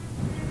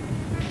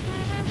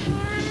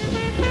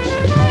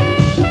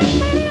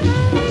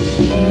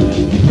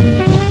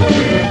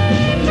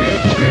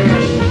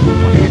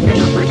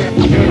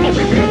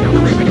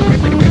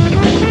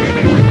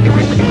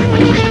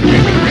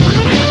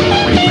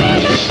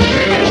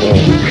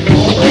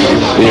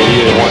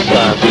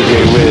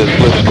this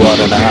Flip Squad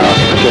in the house.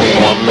 Killing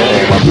my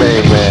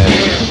main man,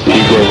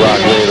 Sinista Roc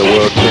Raida,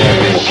 world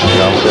champion. You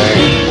know what I'm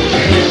saying?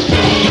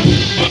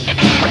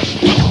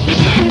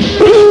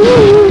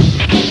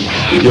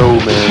 Yo,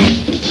 man,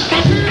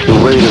 the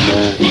Raider,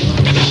 man.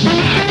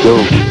 Yo,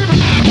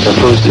 that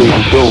first tape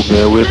was dope,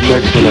 man. Where's the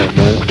next one at,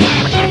 man?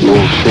 Yo,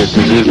 shit,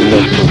 this is the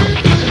next one.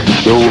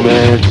 Yo,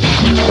 man,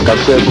 like I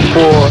said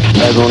before,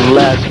 as on the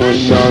last one,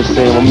 you know what I'm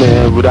saying, my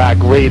man Roc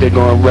Raida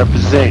gonna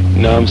represent,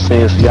 you know what I'm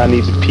saying, so y'all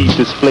need to peep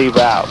this flavor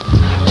out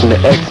from the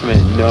X-Men,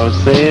 you know what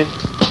I'm saying?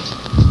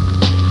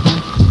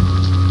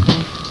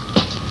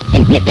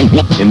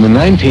 In the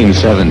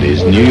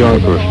 1970s, New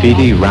York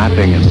graffiti,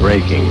 rapping, and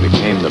breaking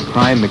became the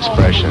prime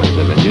expressions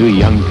of a new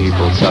young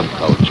people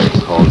subculture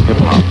called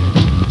hip-hop.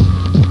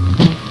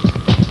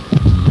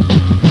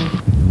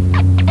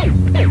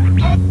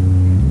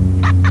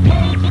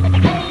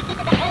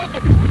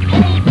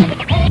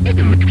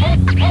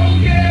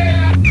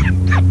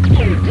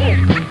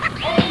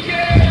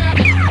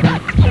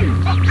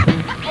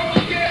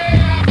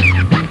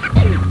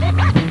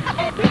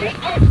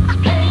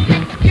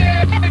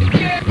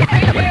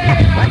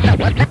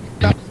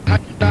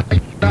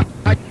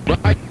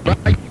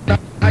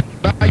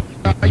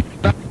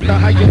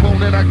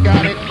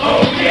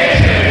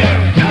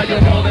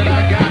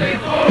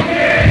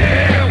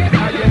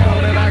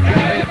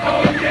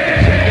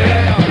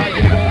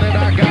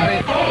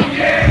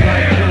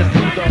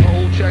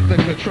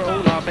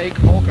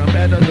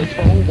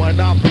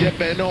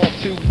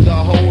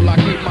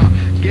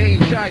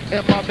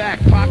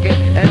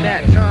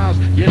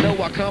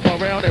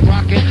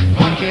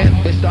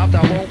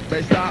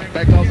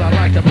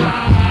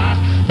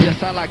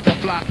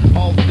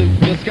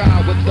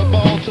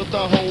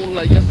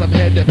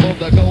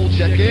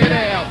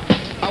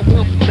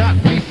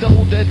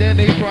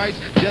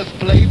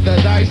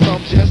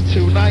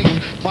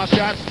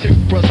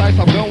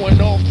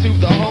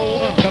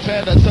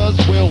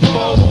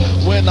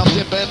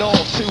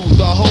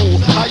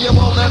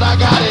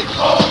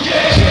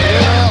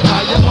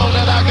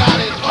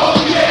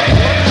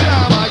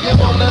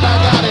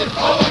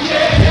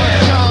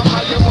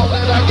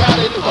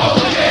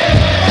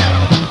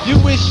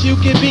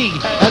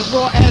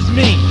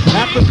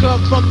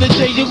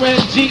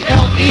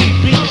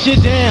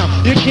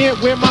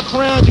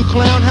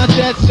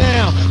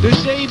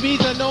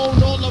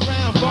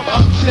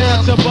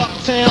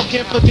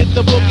 Forget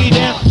the boogie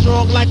down,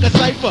 strong like a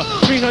cipher,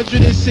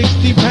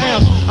 360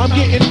 pounds. I'm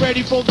getting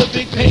ready for the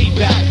big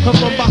payback. Come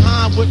from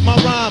behind with my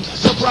rhyme,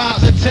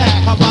 surprise attack.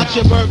 How about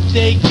your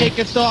birthday cake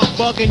and start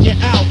bugging you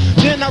out?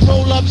 Then I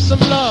roll up some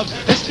love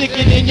and stick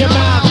it in your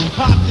mouth.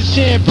 Pop the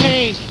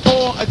champagne,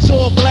 pour a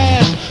tall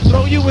glass.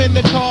 Throw you in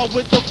the car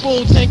with the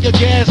full tank of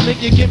gas.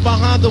 Make you get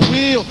behind the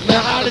wheel.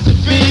 Now how does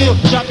it feel?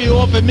 Drop you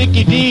off at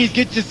Mickey D's,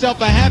 get yourself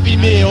a Happy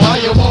Meal. How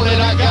you want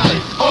it? I got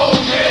it. Oh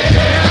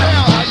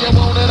yeah. How you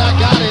want it? I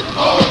got it.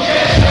 Oh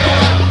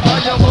yeah. How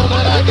you want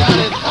it? I got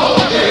it. Oh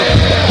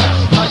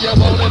yeah. How you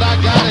want it? I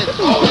got it.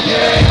 Oh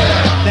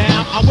yeah.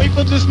 Now I wait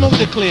for the smoke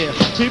to clear.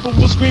 People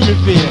will scream in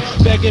fear,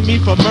 begging me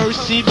for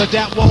mercy, but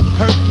that won't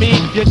hurt me.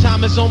 Your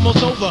time is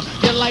almost over.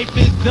 Your life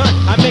is done.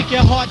 I make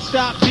your heart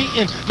stop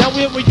beating. Now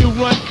where will you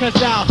run? Cause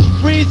I'll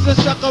freeze the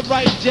sucker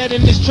right dead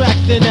in this track.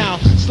 Then I'll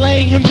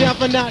slaying him down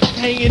for not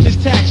paying his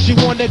tax. You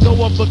wanna go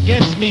up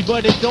against me,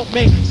 but it don't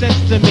make sense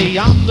to me.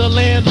 I'm the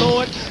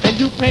landlord and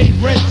you pay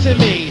rent to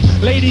me.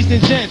 Ladies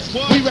and gents,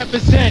 we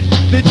represent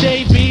the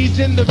JBs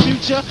in the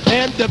future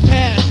and the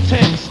past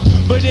tense.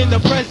 But in the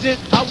present,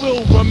 I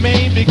will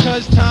remain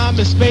because time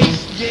and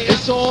space,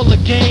 it's all a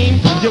game.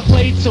 You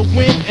play to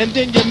win and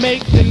then you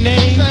make the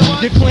name.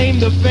 You claim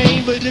the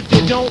fame, but if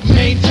you don't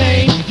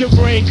maintain, your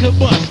brain could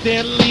bust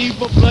and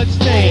leave a blood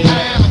stain.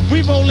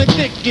 We rollin'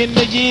 thick in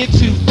the year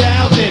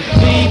 2000.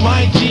 Me,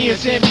 Mike G, and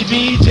Sammy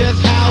B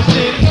just housed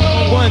it.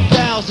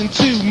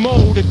 1,002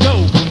 more to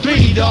go.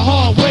 3 the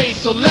hard way,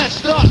 so let's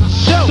start the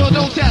show. So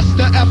don't test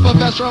the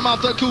FFS from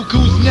out the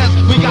cuckoo's nest.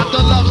 We got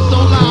the love so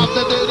loud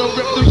that it'll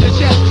rip through your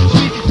chest.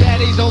 Sweet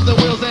daddies on the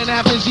wheels and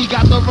Athens, he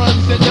got the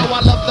runs. And yo,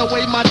 I love the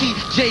way my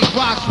DJ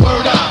rocks.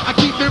 Word up, I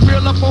keep it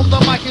real up on the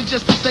mic and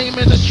just the same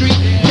in the street.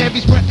 Can't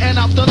be spreading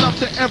out the love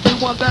to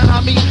everyone that I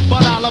meet,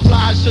 but I'll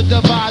oblige to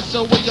divide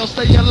so we'll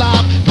stay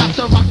alive. Got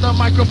to rock the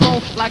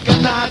microphone like a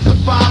 9 to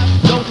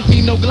 5. Don't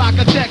need no Glock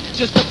attack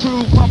just to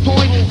prove my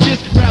point.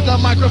 Just grab the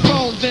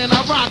microphone, then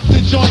I rock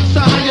the joint. So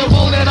how you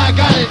want it? I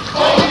got it.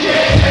 Oh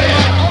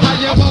yeah. How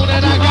you want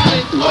it? I got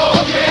it.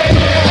 Oh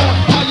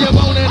yeah. How you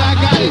want it? I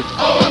got it.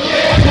 Oh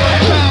yeah.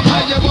 One time,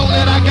 how you want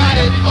it? I got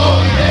it.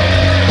 Oh yeah.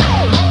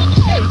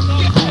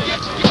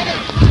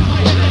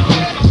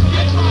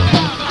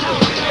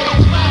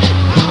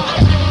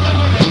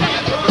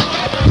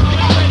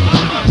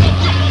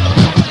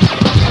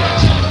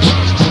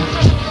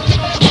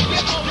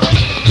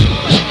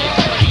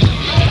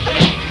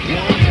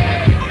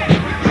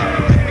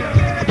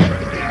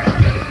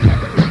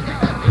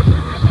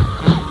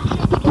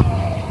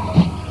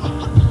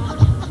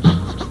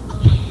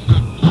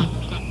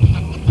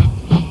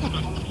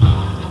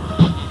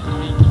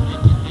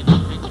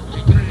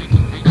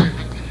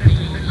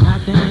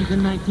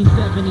 in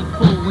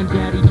 1974 when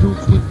Daddy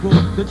Dukes was born.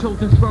 The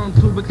chosen sperm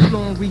to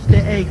explore and reach the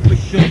egg for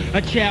sure.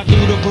 A child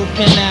through the birth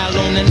canal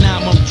on an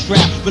 9-month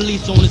trap.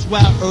 Released on this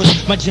wild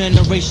earth, my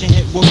generation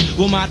hit work.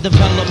 With my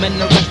development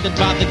arrested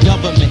by the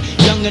government.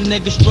 Younger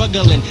niggas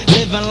struggling,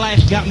 living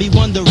life got me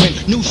wondering.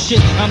 New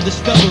shit I'm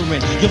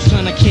discovering. Yo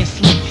son, I can't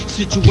sleep.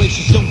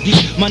 Situation so deep,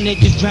 my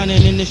niggas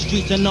drowning in the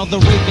streets and all the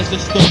rapists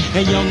are stuck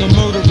and younger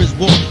murderers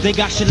walk. They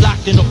got shit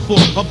locked in a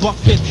fort, a buck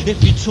fifth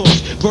if you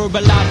torch.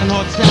 Verbalizing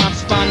hard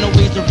times, find no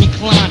ways to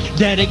recline.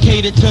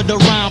 Dedicated to the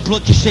rhyme,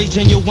 plug your shades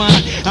in your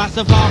wine. I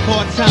survive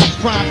hard times,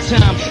 prime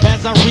time.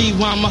 As I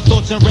rewind my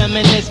thoughts and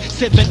reminisce,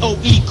 sipping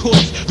OE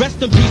course.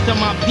 Rest in peace to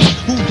my peeps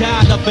who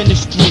died up in the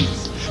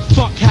streets.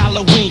 Fuck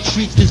Halloween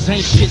treats, this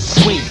ain't shit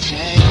sweet.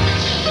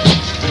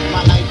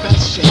 My life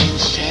has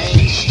changed,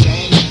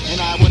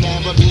 and I will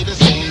never be the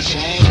same.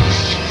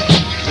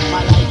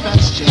 My life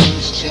has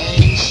changed,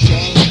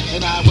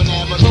 and I will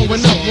never be the same.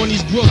 Growing up on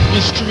these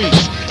Brooklyn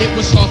streets, it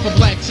was hard for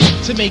black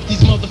teeth to make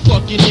these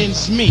motherfucking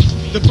ends meet.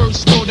 The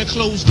first store that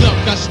closed up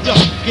got stuck,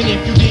 and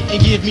if you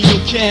didn't give me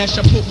your cash,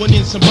 I put one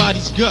in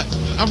somebody's gut.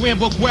 I ran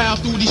buck wild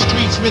through these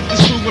streets with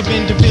this crew of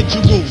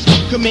individuals,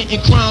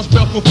 committing crimes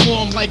well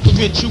performed like a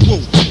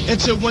ritual.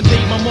 Until one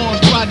day my mom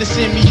tried to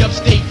send me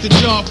upstate to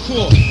Job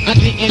Corps. I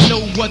didn't know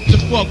what the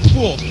fuck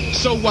for,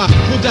 so I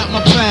pulled out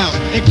my pal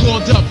and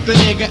called up the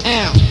nigga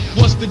Al.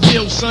 What's the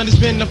deal, son? It's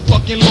been a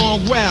fucking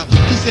long while.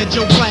 He said,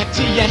 yo, Black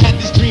T, I had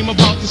this dream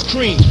about this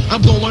cream.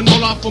 I'm going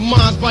all out for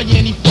mines by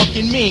any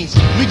fucking means.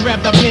 We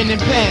grabbed our pen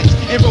and pads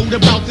and wrote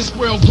about this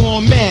world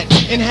going mad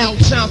and how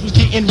times was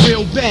getting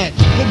real bad.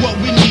 But what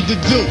we need to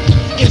do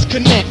is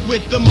connect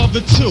with the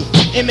mother two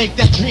and make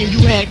that dream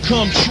you had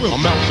come true.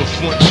 I'm out the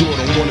front door,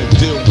 don't wanna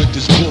deal with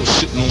this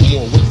bullshit no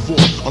more. What for?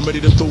 I'm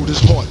ready to throw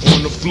this heart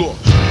on the floor.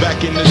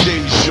 Back in the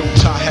days, yo,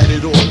 Ty had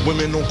it all.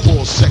 Women on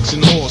call, sex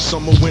and all.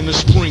 Summer, winter,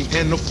 spring,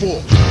 and the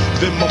fall.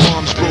 Then my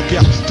moms broke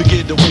out to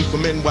get away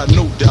from NY,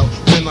 no doubt.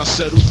 Then I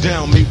settled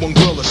down, made one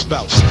girl a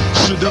spouse.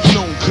 Should have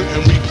known,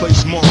 couldn't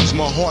replace moms.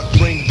 My heart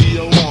rang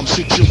the alarm,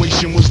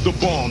 situation was the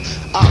bomb.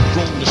 I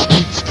roamed the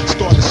streets,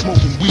 started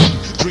smoking weed,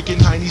 drinking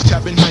heinies,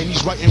 tapping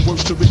heinies, writing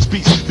words to its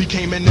beats.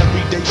 Became an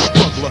everyday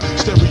struggler,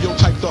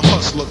 stereotyped the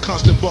hustler,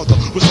 constant bugger.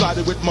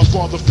 Resided with my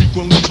father,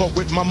 frequently talked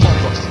with my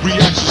mother.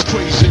 Reactions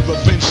crazy,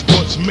 revenge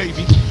thoughts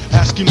maybe.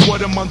 Asking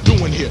what am I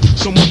doing here?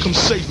 Someone come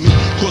save me,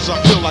 cause I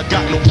feel I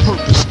got no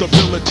purpose.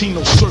 Stability,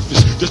 no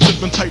surface, just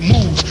different type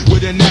moves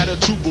with an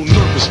attitudinal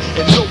nervous.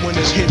 And no one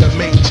is here to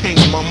maintain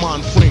my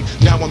mind frame.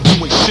 Now I'm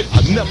doing shit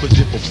I never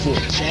did before.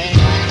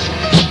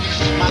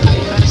 My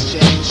life has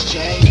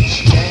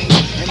changed,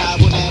 and I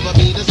will never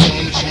be the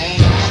same.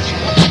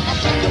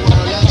 The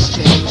world has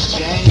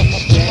changed, and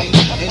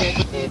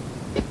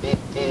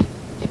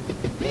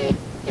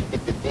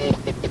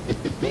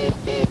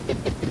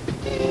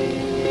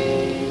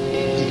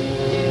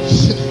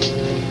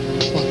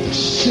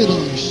shit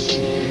on this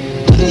shit.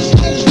 Who's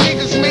those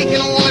niggas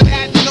making all of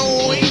that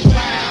noise?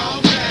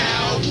 Wow,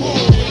 wow,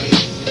 boys.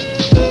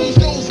 Who's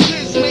those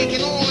kids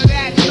making all of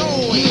that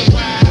noise?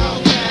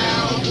 Wow,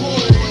 wow, boys.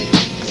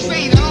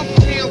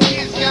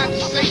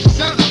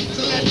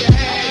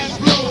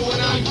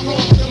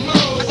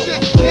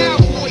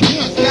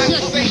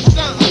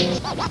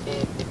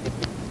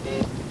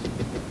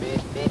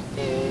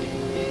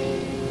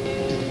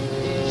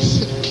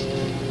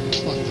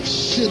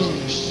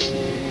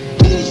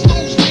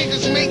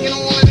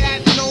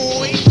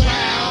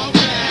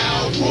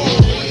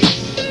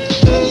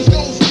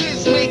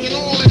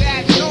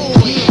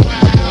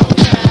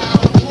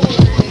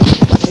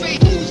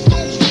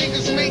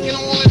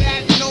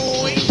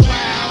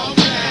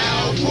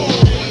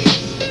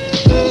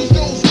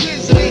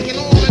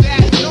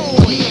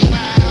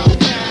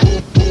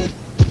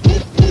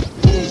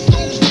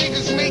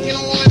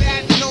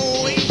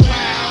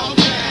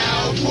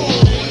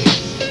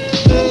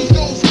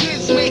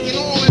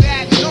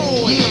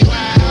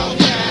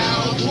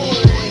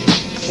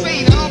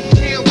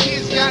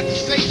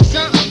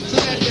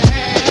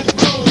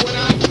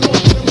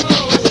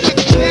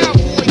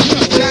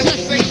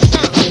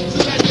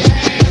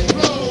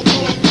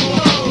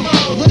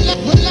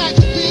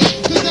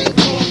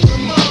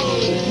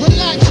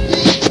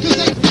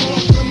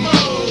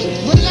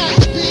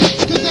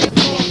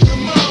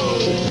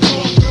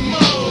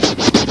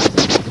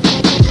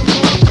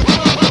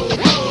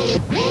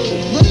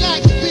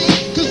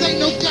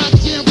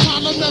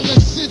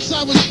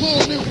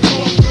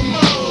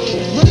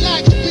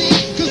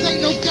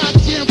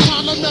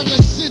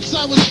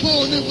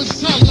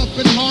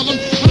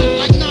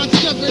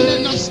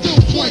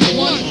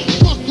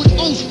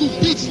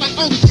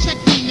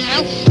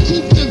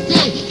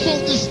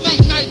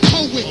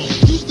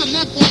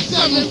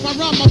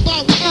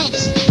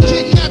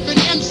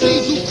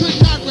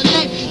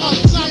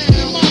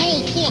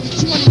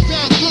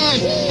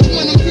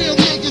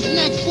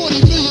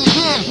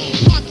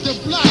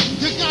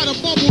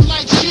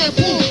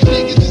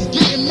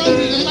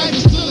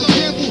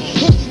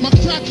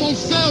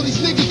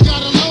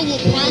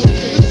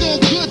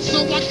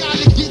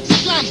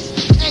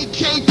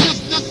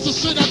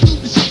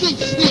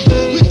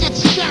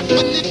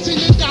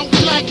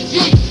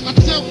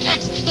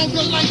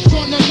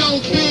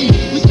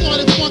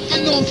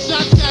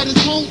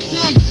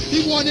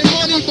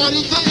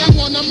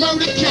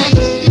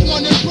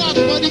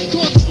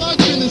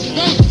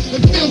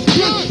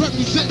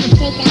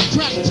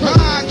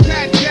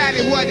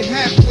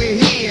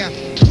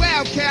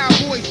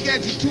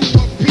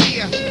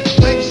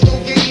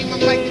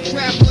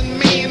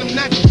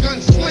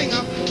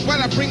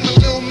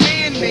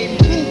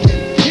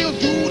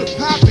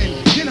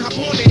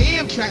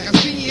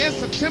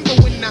 September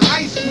when the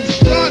high school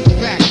starts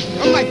back.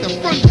 I'm like the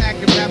front pack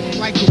of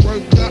rappers like the work,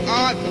 the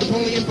art,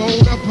 Napoleon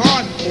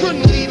Bonaparte.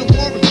 Couldn't lead a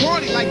war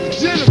party like the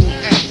General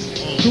X.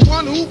 The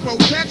one who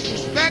protects,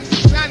 respects,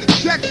 and signs the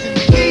checks in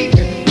the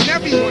evening. And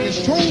everyone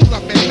is told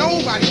up and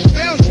nobody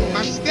fails you.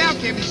 My style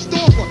can't be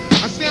stored for.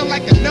 I sound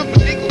like a number,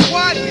 nigga,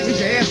 what?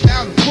 Is your ass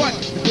out of what?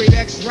 The great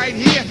X right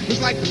here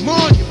is like the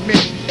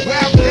monument.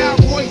 Wild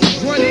cowboys is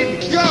running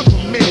the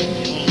government.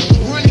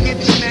 Running at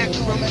the smack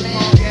from the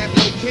long ass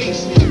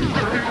location.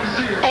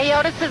 Hey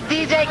yo, this is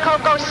DJ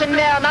Coco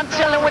Chanel, and I'm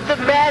chilling with the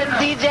baddest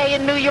DJ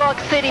in New York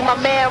City, my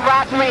man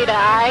Roc Raida,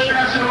 alright?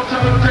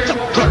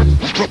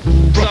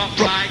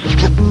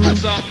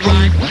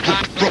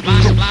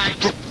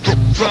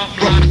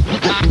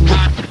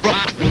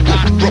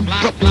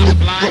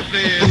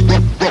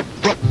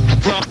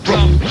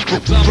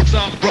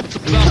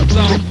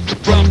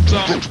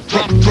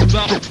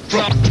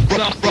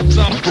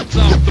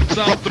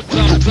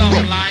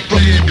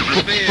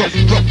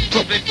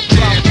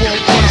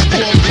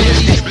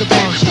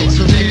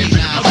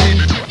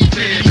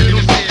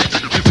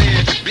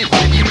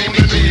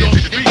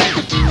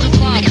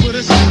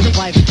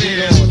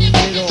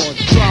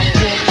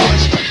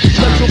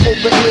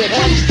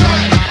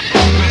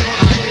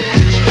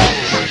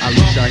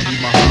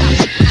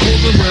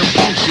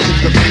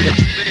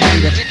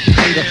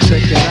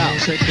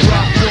 Check it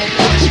out.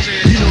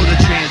 You know the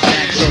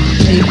transaction.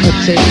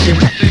 Invitation.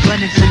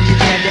 Running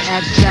together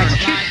abstract.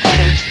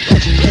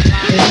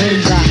 It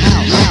ends our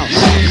house.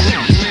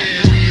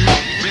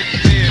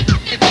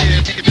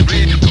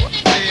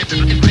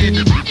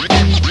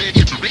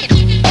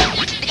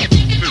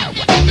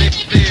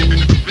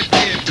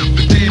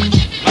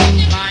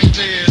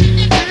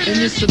 In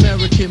this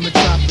American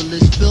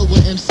metropolis filled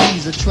with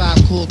MCs, a tribe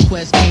called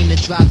Quest came to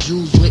drop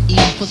jewels with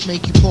ease, plus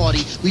make you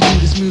party. We do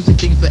this music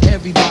thing for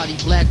everybody,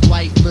 black,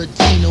 white,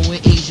 Latino,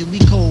 and Asian. We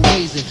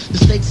co-raising the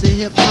stakes of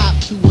hip-hop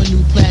to a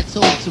new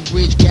plateau, to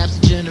bridge gaps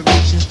of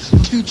generations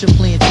for future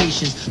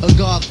plantations. A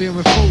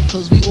God-fearing folk,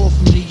 cause we all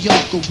from New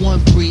York, a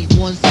one breed,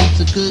 one seed,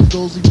 to good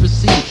goals we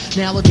proceed.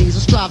 Nowadays I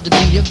strive to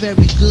be a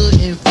very good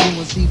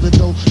influence, even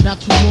though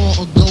not too long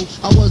ago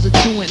I was a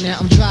truant. Now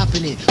I'm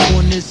dropping it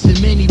on this and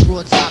many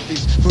broad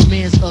topics, from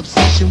man's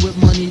obsession with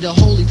money to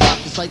holy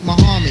prophets like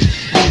Muhammad.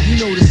 Yeah, you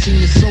know the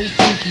scene is so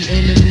freaky,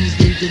 enemies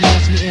they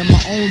denounce me and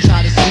my own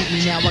try to sneak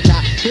me. Now I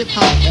got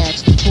hip-hop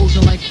acts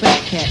posing like fat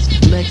cats,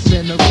 Lex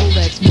and a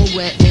Rolex,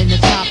 Moet and a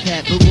top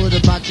hat. But what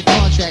about your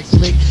contract,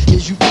 Slick?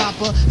 Is you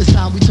proper? It's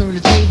time we turn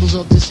the tables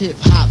of this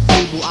hip-hop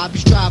fable. I be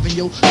striving,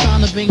 yo,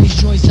 trying to bang these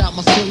joints out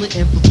my skillet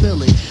and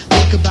fulfill it.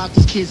 Think about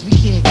these kids, we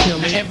can't kill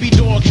it. Every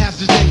dog has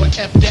his day, but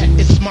F that,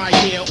 it's my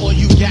year. All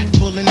you gat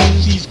pulling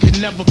MCs can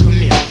never come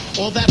near.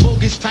 All that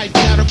bogus type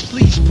data,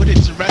 please put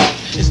it to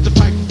rest. It's the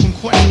pipe from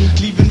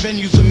Quest, leaving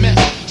venues a mess.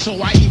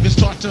 So I even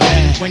start to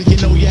when you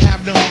know you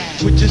have no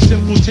with your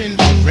simpleton,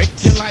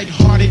 your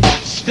lighthearted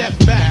step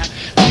back.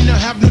 We don't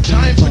have no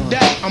time for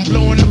that. I'm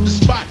blowing up the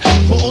spot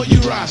for all you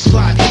rock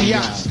slide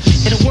idiots.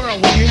 In a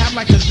world where you have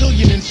like a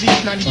zillion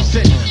MCs,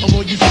 90% of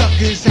all you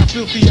suckers have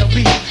filthy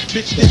LP.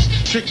 Bitch this,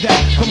 trick that,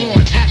 come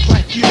on, act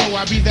like you know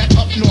I be that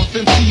up north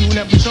MC who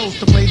never chose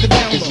to play the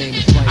down low.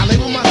 I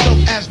label myself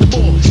as the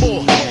boy,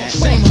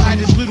 same height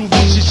as Little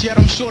Vicious, yet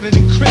I'm shorter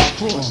than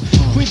crisscross.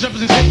 Queen's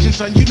representation,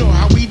 son, you know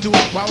how we do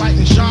it. While light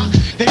and shock,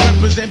 they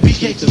represent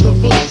BK to the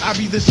fullest. I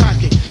be the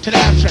sidekick to the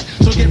abstract,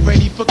 so get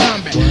ready for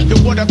combat. Yo,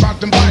 what about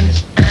them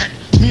binders?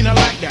 Mean I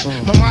like that.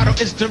 My motto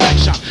is direct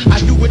shot. I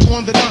do it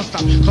on the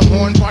non-stop. Come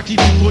on, party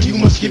people, you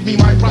must give me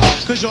my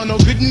props. Cause y'all know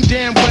good and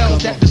damn well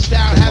that the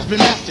style has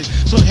been mastered.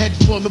 So head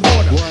for the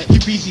border.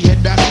 You busy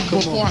head bastard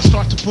before I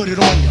start to put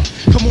it on ya.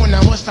 Come on now,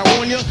 must I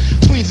warn ya?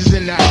 Queens is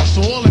in the house,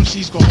 so all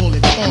MCs gon' hold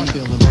it on.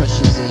 Feeling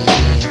pressures in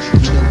here.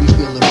 You know we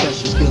feeling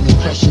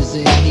pressures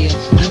in here.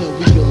 You know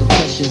we feeling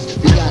pressures.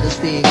 We gotta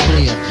stay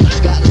clear.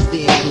 Just gotta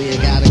stay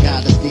clear.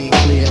 Gotta stay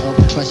clear of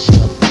the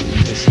pressure.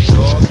 This is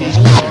all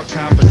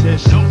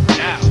competition.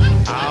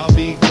 I'll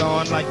be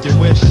gone like you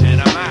wish,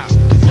 and I'm out.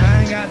 Cause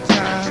I ain't got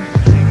time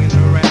hanging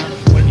around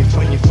when you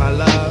find my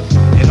love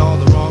in all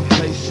the wrong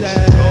places.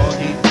 All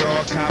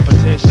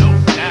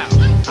competition.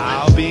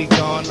 I'll be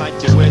gone like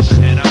you wish,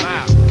 and I'm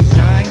out. Cause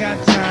I ain't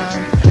got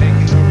time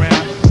hanging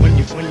around when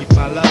you find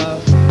my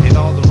love in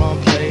all the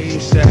wrong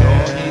places.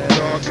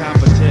 All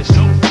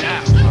competition.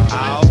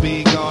 I'll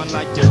be gone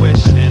like you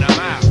wish, and I'm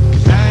out.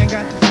 Cause I ain't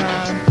got the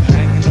time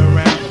hanging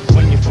around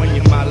when you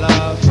find my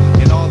love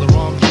in all the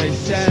wrong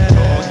places.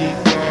 All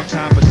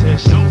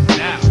competition.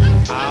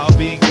 I'll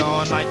be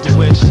gone like you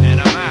wish,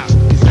 and I'm out.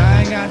 Cause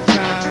I ain't got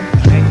time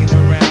hanging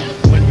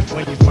around when you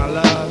find my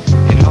love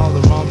in all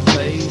the wrong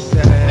places.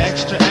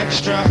 Extra,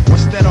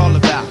 what's that all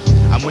about?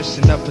 I'm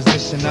wishing the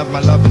position of my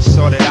love is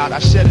sorted out. I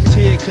shed a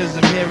tear cause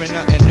I'm hearing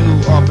nothing new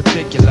or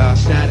particular.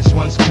 Status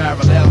once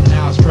parallel,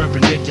 now it's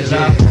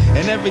perpendicular.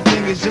 And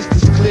everything is just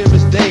as clear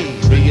as day.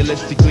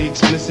 Realistically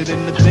explicit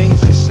in the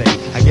things they say.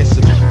 I guess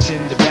the bitch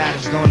in the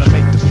batter's gonna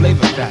make the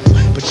flavor fat.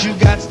 But you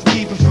got to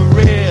keep it for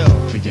real.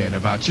 For Forget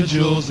about your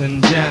jewels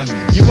and gems.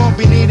 You won't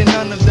be needing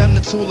none of them, the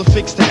tool to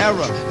fix the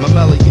error. My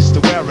Melly used to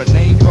wear a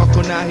name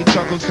buckle, now he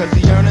chuckles cause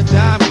he earn a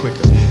dime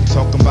quicker.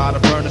 Talking about a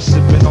burner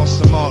sipping on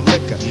some malt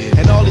liquor.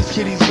 And all these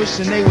kiddies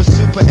wishing they were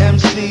super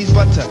MCs.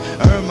 But to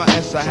earn my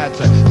S I had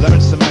to learn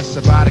some S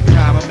about a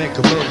crime and make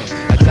a million.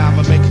 A dime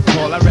and make a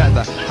call, I'd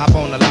rather hop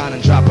on the line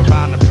and drop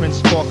around the Prince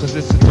Paul. Cause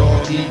it's a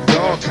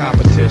dog-eat-dog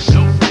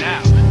competition. No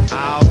doubt,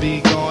 I'll be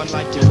going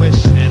like you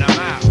wish, and I'm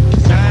out.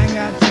 Cause I ain't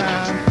got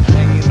time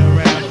hanging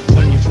around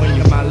when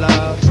you're my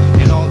love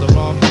in all the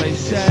wrong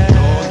places.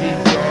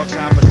 Dog-eat-dog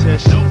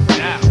competition. No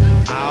doubt,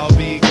 I'll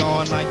be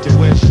going like you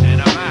wish,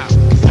 and I'm out.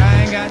 Cause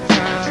I ain't got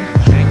time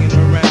hanging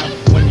around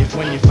when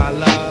you're my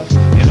love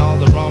in all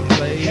the wrong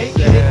places. Hey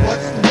kid,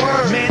 what's the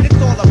word? Man,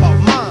 it's all about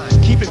mine.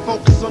 Keep it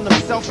focused on the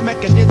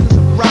self-mechanisms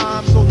of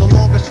rhyme. So no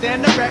longer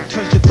stand erect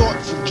cause your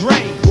thoughts are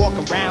drained. Walk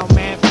around,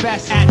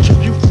 manifest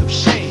attributes of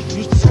shame.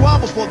 Used to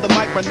squabble for the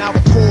mic, but now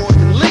record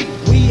and leave.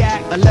 We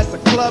act unless a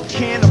club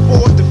can't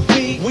afford to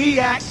feed. We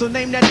act, so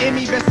name that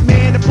Emmy best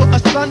man to put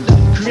us under.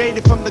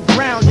 Created from the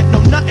ground, yet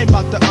know nothing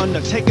about the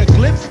under. Take a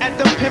glimpse at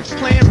them pimps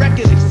playing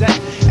record exec.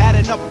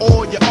 Adding up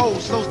all your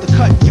O's, supposed to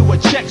cut you a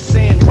check.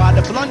 Saying why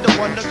the blunder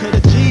wonder could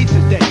have G'd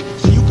today.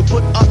 So you could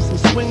put up some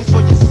swings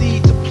for your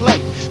seed to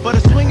play. But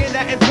a swing ain't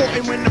that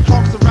important when the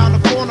park's around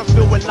the corner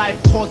filled with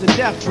life, cause and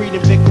death, breeding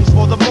victims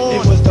for the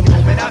morning. It was the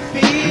moment I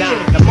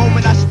feared, the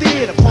moment I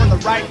steered upon the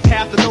right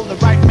path, to know the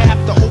right path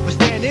to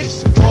overstand it.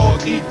 It's a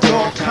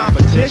dog-eat-dog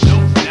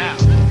competition. Now,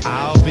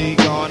 I'll be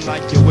gone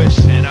like you wish,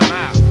 and I'm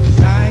out. Cause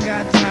I ain't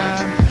got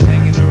time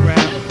hanging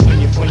around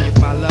when you're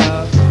my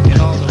love in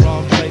all the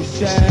wrong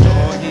places.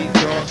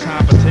 Dog-eat-dog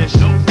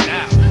competition.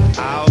 Now,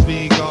 I'll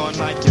be gone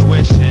like you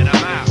wish, and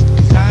I'm out.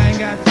 Cause I ain't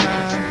got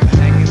time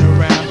hanging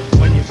around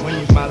when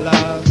you're my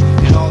love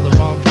in all the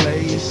wrong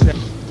places.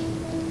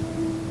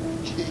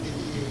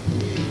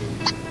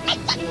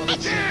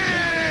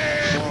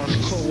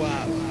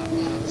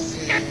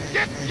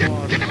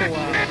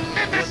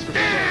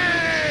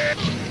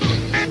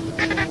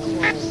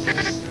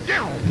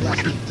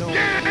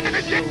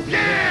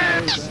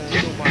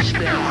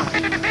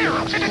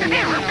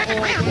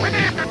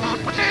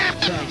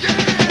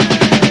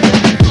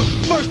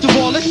 First of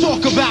all, let's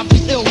talk about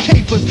these ill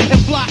capers and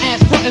fly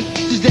ass frontin'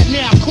 that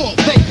now caught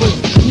vapors.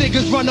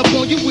 Niggas run up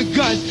on you with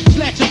guns,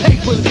 snatching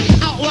papers,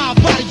 outline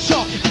body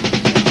chalk.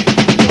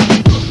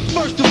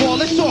 First of all,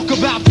 let's talk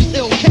about these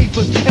ill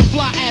capers and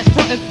fly ass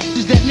frontin'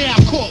 that now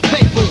caught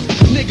vapors.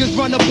 Niggas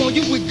run up on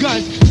you with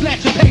guns,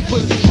 snatching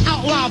papers,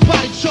 outline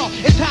body chalk.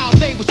 It's how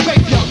they was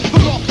raped ya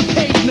from off the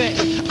pavement.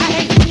 I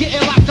hate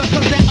getting locked up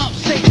cause that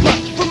upstate bus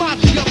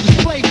reminds me of the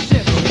slave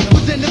ship.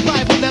 Was in the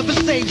Bible, never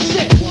saved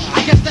shit. I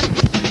guess that's.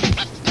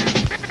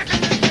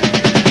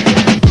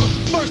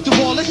 First of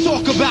all, let's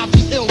talk about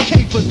these ill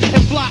capers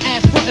and fly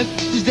ass frontin'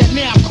 that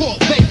now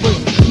caught vapors.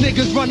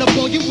 Niggas run up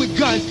on you with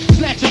guns,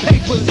 snatching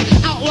papers,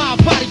 outline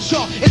body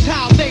chalk. It's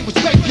how they was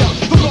raped ya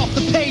from off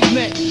the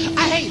pavement.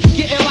 I hate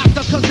getting locked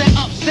up cause that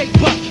upstate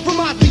bus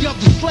reminds me of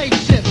the slave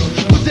ship.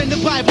 Was in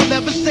the Bible,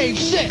 never saved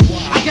shit.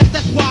 I guess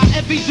that's why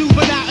every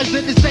juvenile is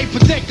in the same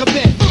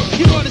predicament.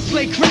 You wanna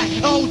slay crack,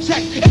 old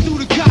tech, and do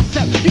the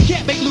concept. You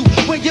can't make loot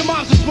when your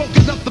moms are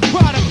smoking up the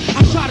product.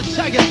 I'm trying to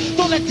tell ya,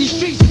 don't let these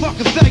streets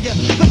fucking fail ya.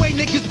 The way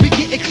niggas be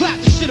getting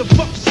clapped, this shit'll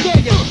fucking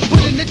scare ya.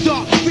 But in the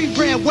dark, we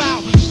ran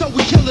wild, so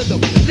we killing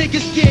them.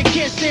 Niggas scared,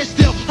 can't stand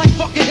still, like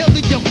fucking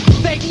helium.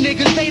 Fake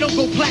niggas, they don't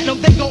go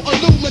platinum, they go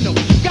aluminum.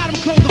 Got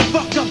them close the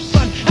fuck up,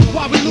 son, that's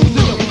why we losing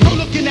them. I'm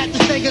looking at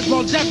this thing as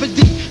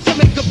longevity to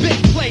make a big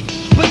play.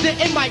 But then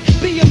it might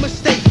be a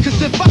mistake,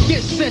 cause if I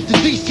get sent to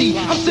DC,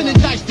 I'm sending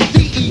dice to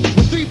DE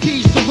with 3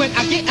 P's, so when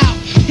I get out,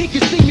 he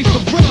can see me for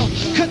real.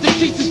 Cause the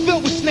streets is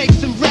filled with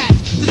snakes and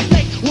rats. The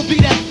snake will be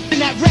that,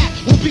 and that rat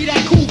will be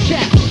that cool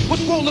cat.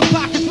 What's rolling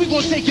pockets, we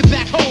gon' take it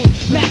back home.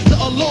 Master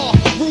of law,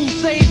 rule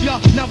savior,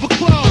 never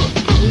clone.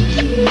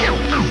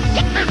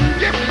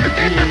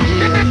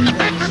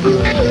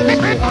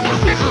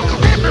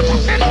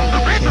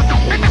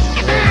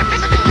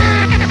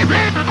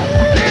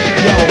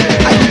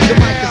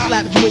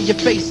 Slap you in your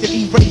face and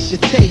erase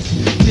your taste.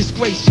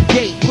 Disgrace your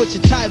gate, put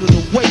your title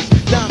to waste.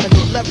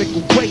 Dominant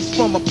lyrical grace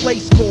from a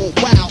place called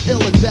Wow,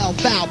 Illidale,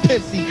 Foul,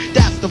 Pissy.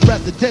 That's the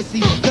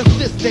residency,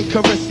 consistent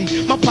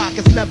currency. My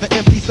pockets never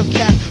empty, some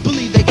cats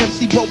believe they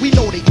MC, but we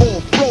know they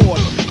all fraud.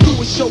 Do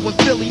a show in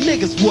Philly,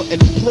 niggas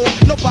wouldn't applaud.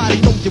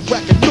 Nobody know your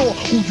record, nor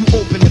who you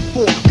open it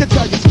for. Can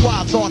tell your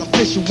squad's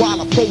artificial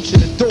while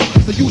approaching the door.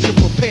 So you should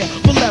prepare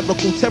for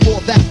lyrical terror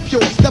that's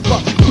pure. Step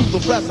up through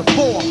the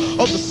reservoir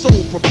of the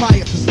soul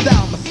proprietor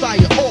style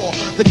Messiah, or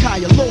the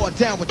Kaya Lord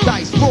down with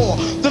dice raw.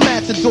 The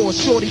matador,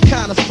 shorty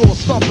connoisseur,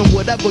 stomping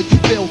whatever you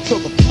build to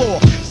the floor.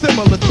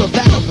 Similar to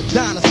that of a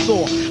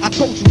dinosaur. I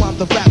told you I'm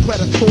the rap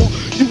predator.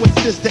 You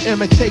insist to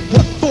imitate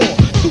what for?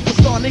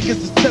 Superstar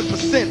niggas is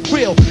 10%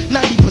 real,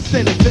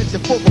 90% invention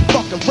for a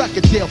fucking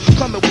record deal.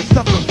 Coming with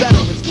something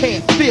veterans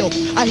can't feel.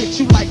 I hit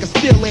you like a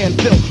steel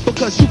anvil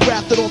because you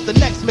grafted off the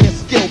next man's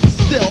skill. But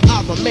still,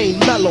 I remain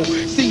mellow,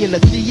 seeing the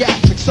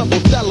theatrics of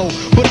Othello,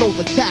 but know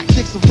the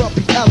tactics of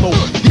Rumpy Ello.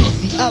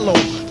 DCLO,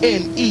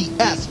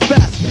 NES,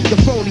 best.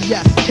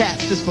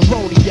 is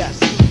felonious.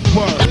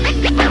 Word.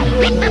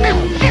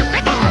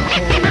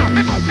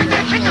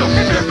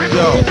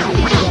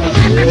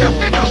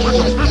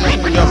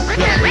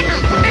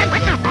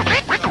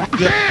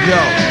 Yo,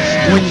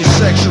 when you're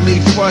sexually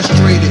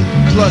frustrated,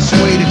 plus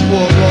waited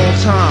for a long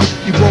time,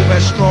 you both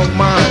have strong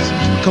minds,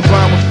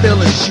 combined with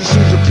feelings, she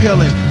seems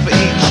appealing for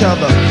each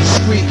other.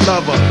 Discreet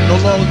lover, no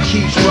longer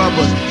keeps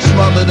rubbers,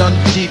 smothered under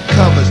deep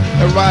covers.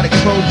 Erotic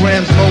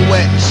programs,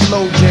 wet and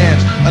slow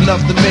jams,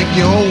 enough to make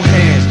your whole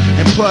hands.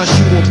 And plus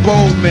you a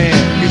bold man,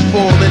 you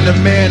fall in the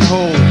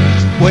manhole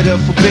where the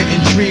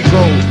forbidden tree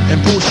grow.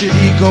 And boost your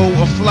ego,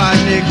 a fly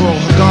negro,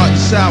 her garden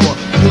sour,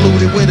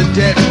 polluted with a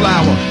dead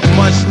flower. And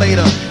months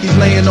later, he's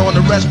laying on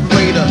a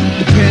respirator,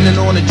 depending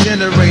on a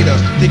generator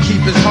to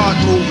keep his heart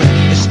moving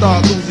and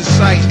start losing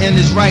sight in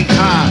his right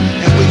eye,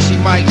 in which he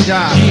might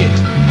die. Yeah,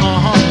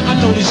 I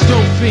know this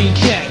dope fiend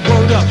cat.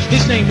 Word up,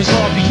 his name is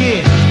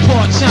Javier.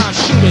 Part-time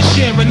shooter,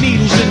 sharing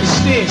needles in the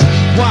stairs.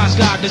 Wise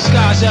guy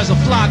disguised as a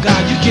fly guy.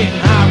 You getting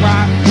high,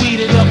 right?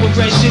 Weeded up with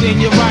red shit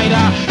in your right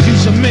eye.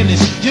 Use a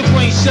menace, your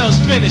brain cells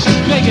finished.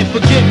 Begging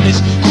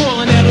forgiveness,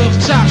 calling that up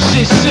top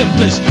shit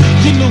syphilis.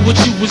 You knew what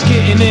you was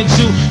getting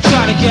into.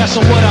 Try to gas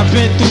on what I've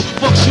been through.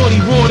 Fuck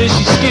shorty raw, then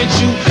she skinned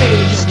you.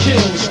 Haters,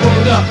 kills,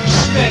 word up.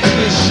 Respect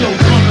this show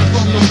coming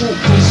from the roof.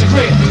 It's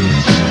real.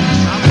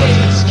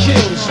 Haters,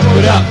 kills,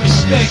 word up.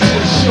 Respect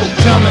this show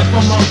coming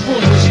from my room.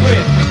 It's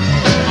real.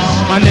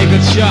 My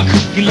nigga Chuck,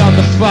 he love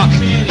to fuck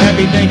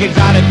everything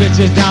exotic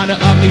bitches down to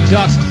ugly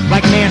ducks.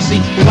 Like Nancy,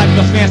 who like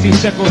the fancy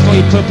sickles, so he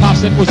put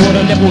popsicles on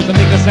her nipples and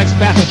make her sex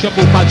fast and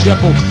triple by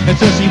triple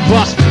until she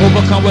bust,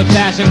 overcome with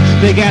passion.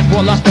 Big ass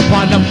brought lust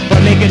upon them,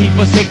 but naked he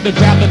forsake to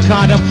grab the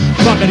condom.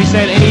 Fuck it, he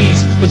said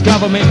AIDS was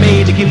government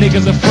made to keep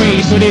niggas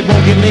afraid, so they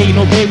won't get laid,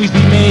 no babies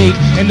be made.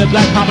 And the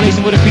black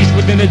population with a peace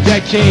within a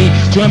decade.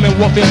 German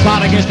warfare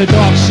plot against the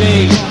dark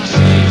shade.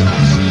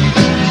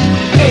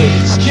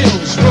 AIDS,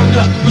 kills, word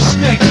up,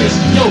 respect this.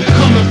 Yo,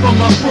 coming from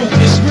my crew,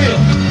 it's real.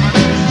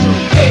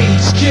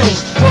 AIDS,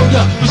 kills, word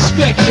up,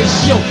 respect this.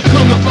 Yo,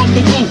 coming from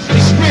the roof,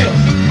 it's real.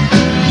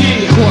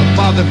 Yeah. Caught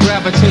by the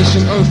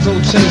gravitation, earth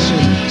rotation.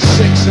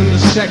 Sex and the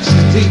sex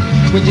is deep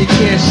when you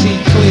can't see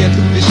clear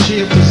through the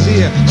sheer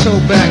brazier. Toe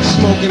back,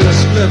 smoking a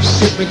spliff,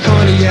 sipping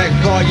cognac.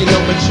 Volume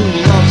number 2,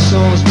 love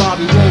songs,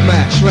 Bobby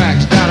Womack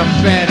tracks. Got a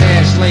fat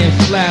ass laying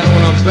flat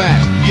on her back.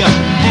 Yeah,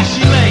 as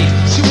she lay,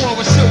 she wore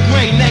a silk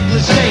gray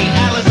negligee.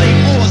 Alizé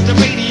pause, the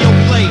radio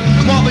play.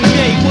 Marvin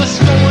Gaye, what's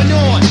going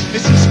on?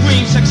 It's a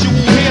scream, sexual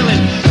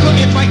healing.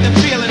 Couldn't fight the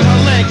feeling, her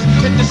legs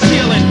hit the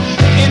ceiling.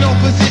 In all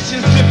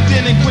positions, dripped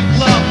in quick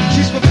love.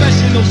 She's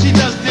professional, she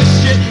does this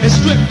shit in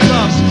strip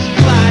clubs.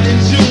 Glide in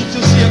June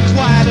till she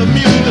acquired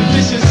immune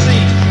deficiency.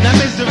 Now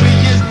misery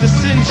is the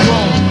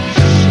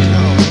syndrome.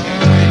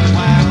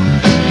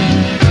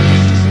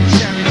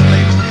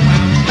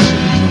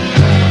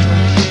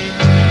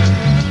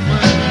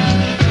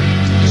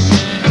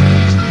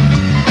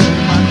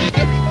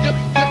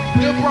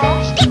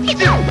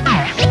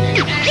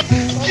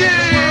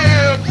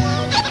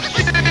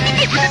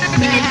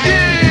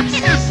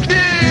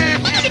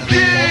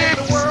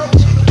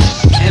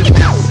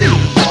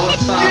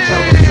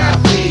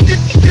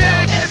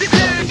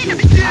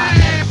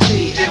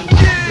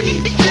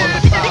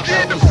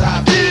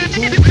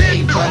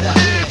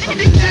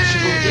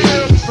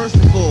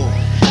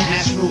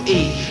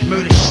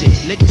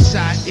 Lick a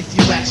shot if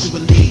you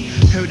actually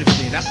heard of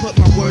it. I put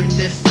my word in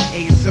this,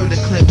 ain't so the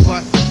clip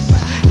bust.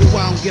 No,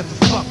 I don't give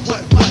a fuck, what?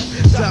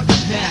 Suck.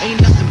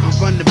 Ain't nothing but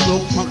run the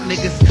road, punk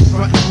niggas,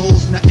 frontin'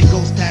 hoes, nothing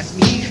goes past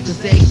me.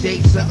 Cause every day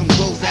something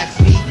goes at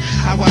me.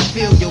 How I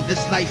feel, yo,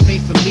 this life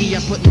ain't for me.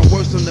 I put my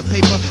words on the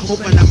paper,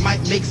 hoping I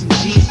might make some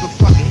G's, but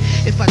fuck it.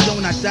 If I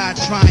don't, I die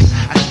trying.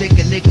 I stick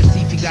a nigga,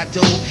 see if he got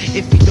dough.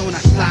 If he don't,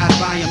 I slide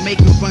by and make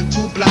him run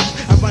 2 blocks.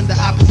 I run the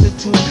opposite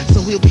 2,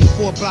 so he'll be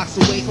 4 blocks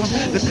away from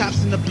the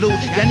cops in the blue.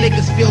 Y'all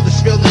niggas feel the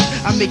realness.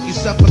 I make you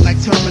suffer like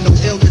terminal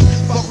illness.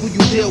 Fuck who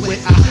you deal with.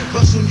 I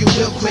rush on you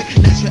real quick.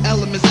 Natural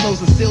elements close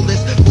and seal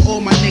this for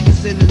all my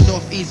niggas in the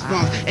Northeast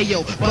Bronx. Hey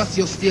yo, bust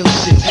your steel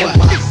shit.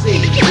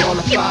 NYC, all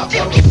the 5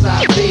 boroughs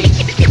I be.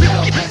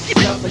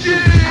 LSW,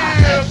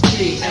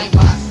 IFT,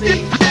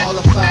 NYC, all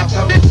the 5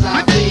 boroughs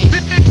I be.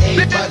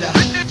 Hey butter,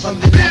 from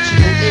the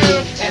natural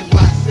E.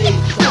 NYC,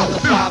 all the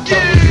 5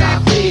 boroughs I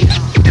be.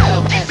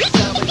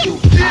 LSW,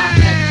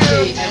 IFT,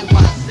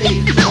 NYC,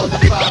 all the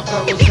 5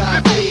 boroughs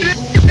I be.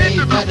 Hey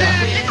butter,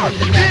 from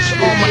the natural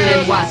E. All my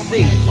NYC,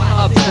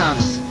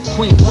 uptowners,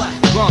 Queens,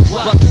 Bronx,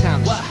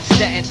 Bucktowners,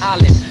 Staten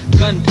Island,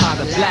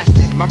 gunpowder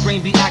blasting. My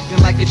brain be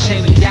acting like a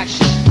chain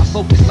reaction. I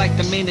focus like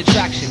the main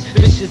attraction.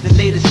 Bitches the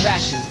latest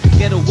fashions.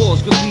 Ghetto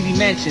walls, graffiti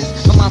mansions.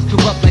 My mind's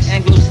corrupt like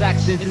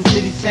Anglo-Saxons and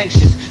city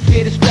sanctions.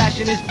 Fear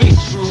distraction is big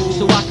true.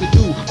 So I could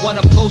do what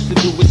I'm supposed to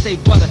do with say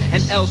butter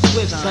and L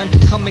Swift, son.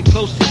 Coming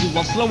close to you.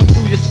 I'm flowing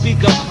through your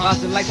speaker.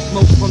 Rising like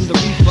smoke from the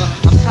reaper.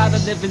 I'm tired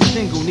of living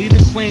single. Need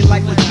a queen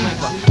like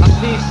Latifah. I'm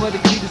paying for the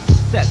key to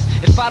success.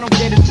 If I don't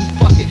get it, then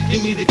fuck it.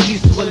 Give me the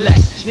keys to a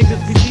Lex.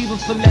 Niggas be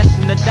leaving for less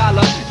than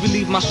 $1.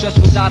 Relieve my stress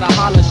just without a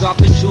holler,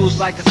 dropping jewels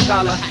like a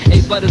scholar.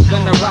 A butter's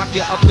gonna rock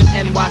you up in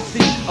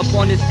NYC, up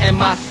on this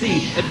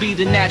MIC. It be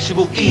the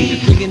natural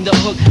E, bringing the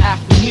hook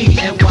after me,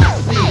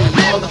 NYC.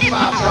 All the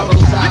 5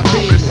 boroughs I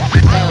be,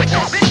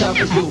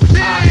 LSW,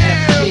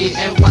 IFP,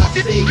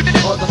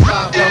 NYC. All the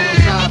 5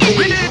 boroughs I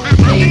be,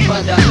 A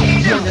butter,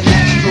 from the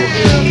natural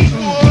E.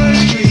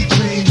 Street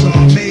dreams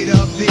are made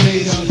of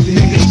these.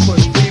 Niggas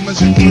push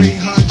demons in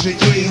 300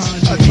 E's.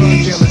 A drug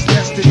dealer's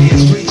destiny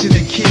is reaching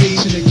the key.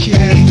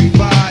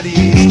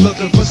 Everybody's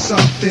looking for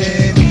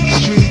something.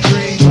 Street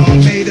dreams are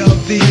made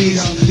of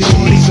these. The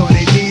parties on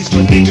their knees,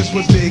 but niggas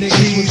with big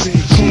keys.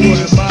 Who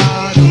am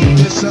I to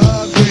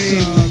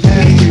disagree?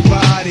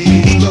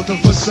 Everybody's looking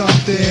for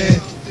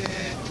something.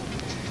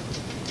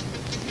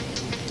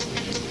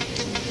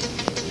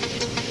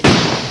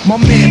 My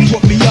man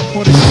put me up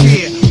for the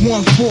share,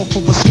 1/4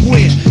 of a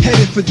square,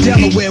 headed for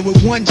Delaware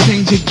with 1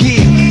 change of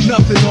gear.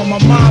 Nothing on my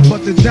mind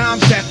but the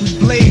dimes that we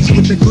blaze,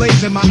 with the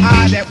glaze in my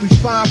eye that we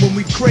find when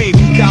we crave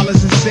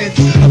dollars and cents.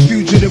 A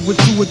fugitive with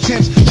 2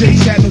 attempts,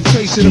 Jakes had no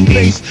trace of the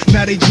face.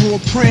 Now they drew a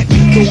print,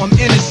 though I'm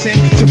innocent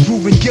to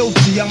proving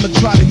guilty. I'ma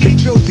try to get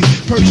filthy,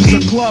 purchase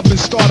a club and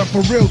start up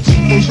a realty.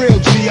 For real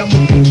G,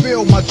 I'ma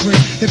fulfill my dream.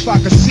 If I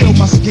conceal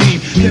my scheme,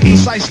 then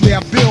precisely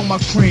I build my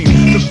cream.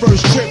 The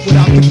first trip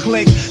without the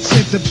click,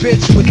 sent the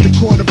bitch with the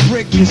quarter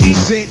brick, this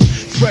is it.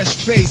 Fresh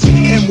face,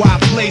 NY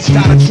place,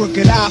 got a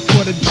crooked eye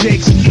for the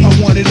jakes. I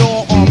want it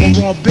all, armor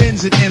on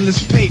bins and endless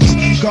papes.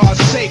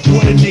 God's sake,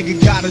 what a nigga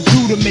gotta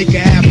do to make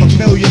a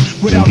 $500,000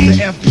 without the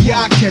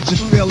FBI catching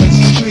feelings.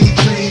 Street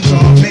dreams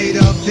are made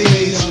of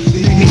these.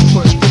 Niggas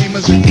push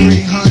beamers in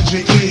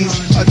 300 E's.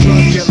 A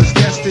drug dealer's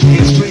destiny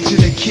is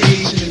reaching the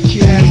key.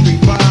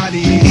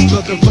 Everybody's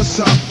looking for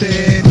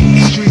something.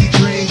 Street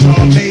dreams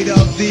are made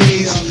of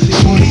these.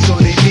 Money's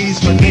on their knees,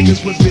 but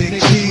niggas with big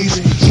keys.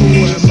 Who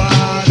am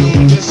I to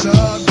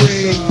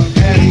disagree?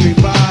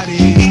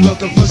 Everybody's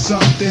looking for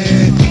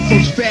something.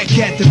 From fat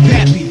cat to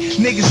pappy,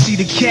 niggas see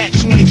the cat,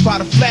 25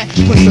 to flat,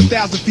 push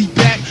 1,000 feet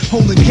back.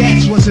 Holding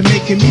cats wasn't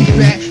making me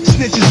fat.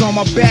 Snitches on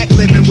my back,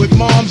 living with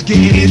moms,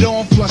 getting it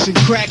on, flushing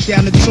crack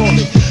down the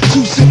toilet.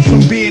 2 sips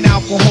from being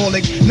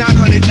alcoholic,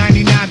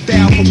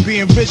 999,000 from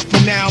being rich,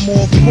 but now I'm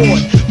all for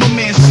it. My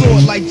man saw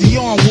it like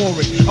Dion wore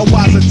it. A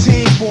wiser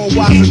team for a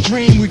wiser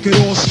dream, we could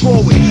all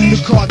score it. The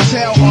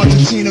cartel,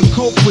 Argentina,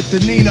 coke with the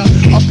Nina.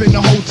 Up in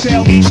the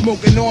hotel,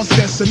 smoking on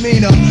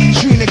Sesamina.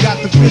 Trina got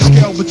the fish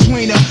scale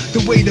between her.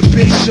 The way the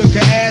bitch shook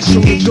her ass,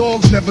 showed the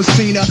dogs never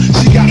seen her.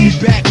 She got me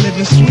back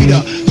living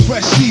sweeter.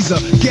 Fresh Caesar,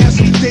 guess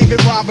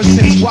David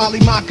Robinson's Wally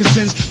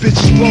moccasins.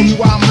 Bitches blow me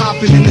while I'm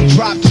hopping in the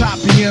drop top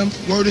BM.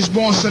 Word is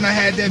born, son, I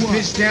had that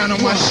bitch down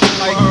on my shit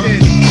like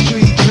this.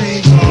 Street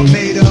dreams are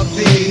made of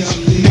these.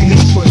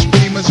 Niggas push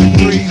beamers in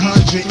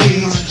 300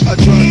 E's. A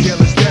drug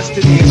dealer's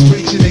destiny is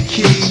reaching the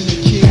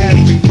key.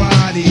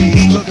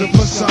 Everybody's looking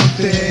for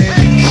something.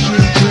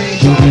 Street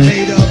dreams are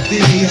made of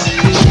these.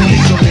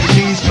 Money's on their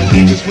knees, but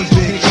niggas with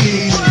big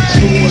keys.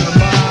 Who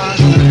am I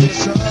to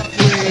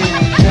disagree?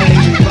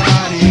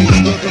 Everybody's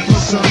looking for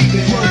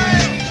something.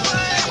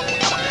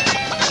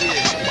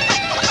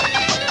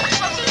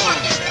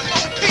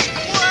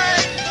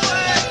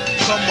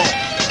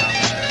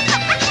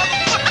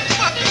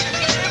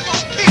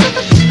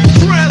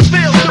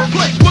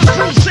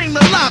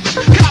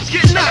 Cops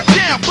get knocked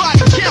down,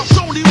 body counts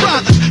only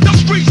rising. The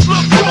streets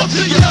look raw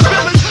to you,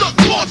 villains look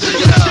raw to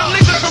you. Your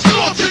niggas are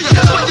raw to you,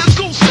 when your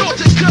goose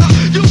sorted cut.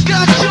 You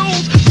got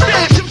Jones,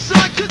 stash him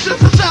son, cause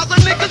this is how the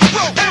niggas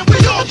broke. And we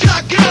all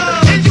got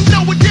guns, and you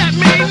know what that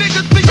mean.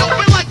 Niggas be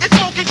open like they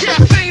smoking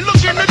caffeine.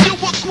 Looking to do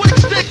a quick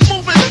stick,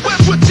 moving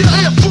swift with your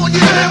hip on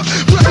your hip.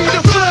 Ready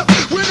to flip,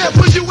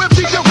 whenever you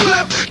empty your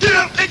clip. Get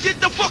up and get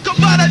the fuck up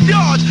out of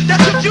Dodge.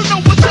 That's if you know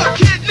what's up,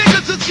 kid.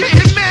 Niggas is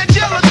getting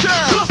Mandela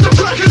time. Plus the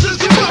records is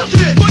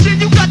corrupted. But then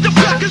you got the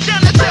records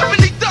down at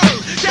 73rd.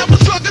 That was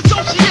drug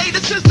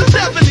associated since the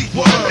 70s.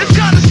 It's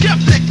kinda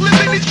skeptic,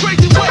 living these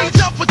crazy ways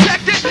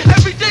unprotected.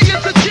 Every day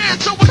is a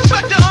chance, so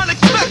expect the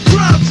unexpected.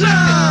 Crime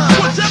time.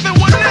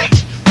 1718,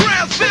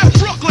 Brownsville,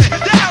 Brooklyn.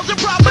 The housing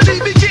property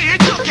be getting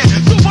taken.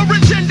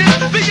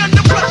 Superintendent be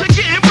under pressure,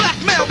 getting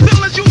blackmail.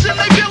 Villains using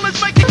their villains,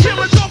 making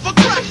killings off a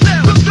crack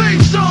sale. The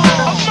theme song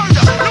of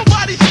murder,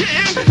 nobody's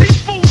kidding. These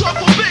fools are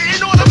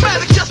forbidden,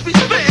 automatic just be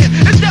spitting.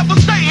 It's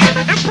devastating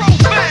and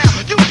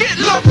profound. You get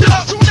lumped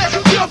up, soon as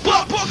you jump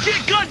up or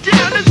get gunned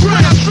down. It's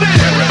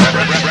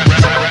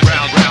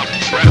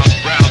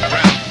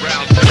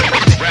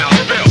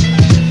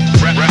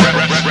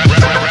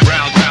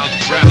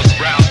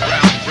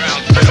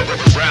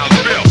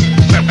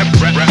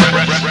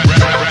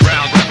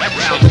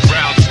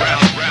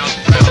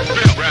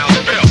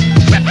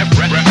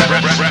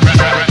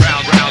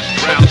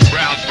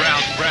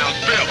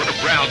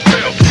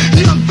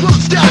young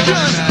bucks got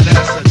guns. Now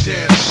that's a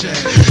damn shame.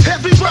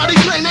 Everybody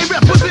claim they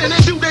represent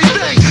and do their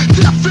thing.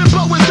 Death and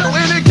bow and dough,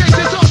 and in case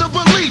it's hard to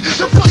believe.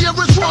 The fire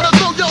is water,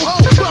 throw your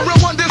hoe.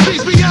 Burrow under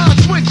seas beyond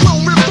twin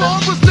chrome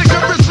revolvers. Nigga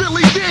is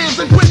really dance.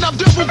 And when I'm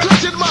double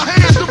clutching my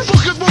hands, the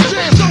fuckers will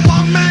dance. So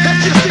my man,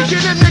 if you're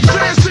seeking an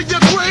advance to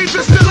your grave,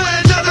 it's the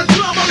land of the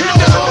drama. In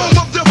the home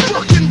of the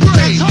fucking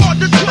brave.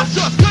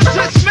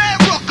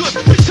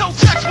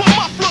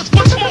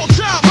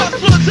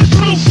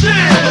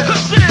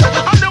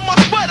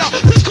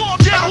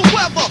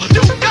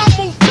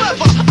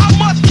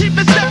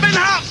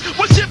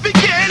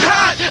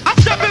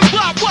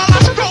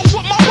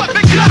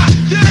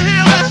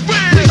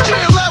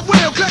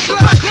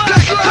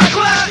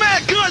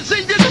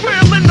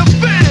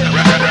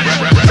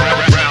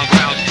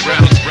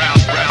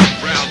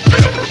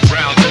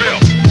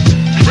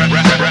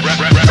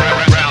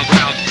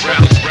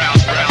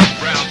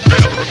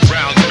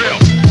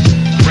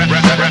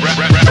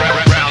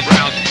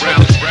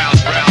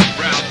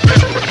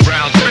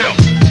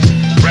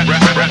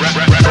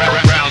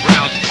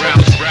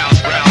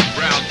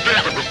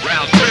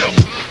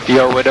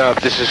 up?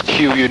 This is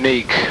Q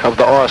Unique of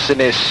the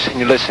Arsonist, and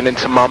you're listening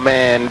to my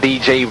man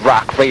DJ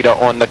Roc Raida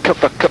on the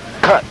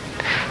cut.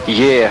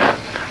 Yeah,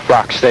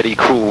 rock steady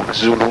crew,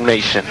 Zulu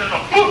Nation.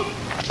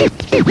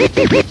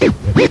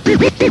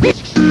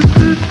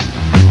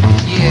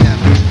 Yeah.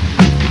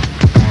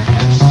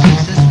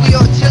 Since we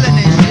all chillin'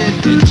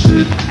 and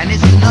shit, and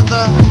it's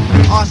another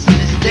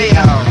arsonist day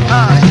out.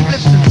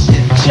 Let's flip some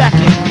shit. Check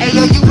it. Hey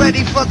yo, you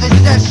ready for the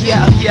session?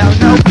 Yo,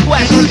 no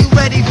question. Hey yo, you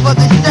ready for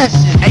the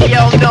session? Hey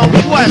yo, no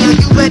question. Hey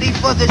yo, you ready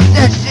for the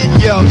session?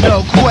 Yo,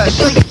 no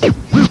question.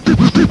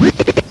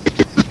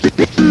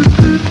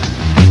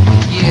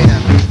 Yeah.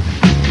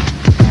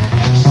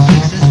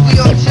 Since we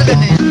all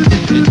chillin'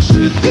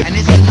 and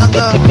it's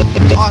another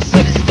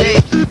arsonist day.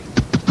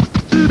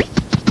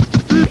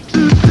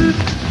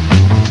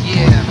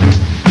 Yeah.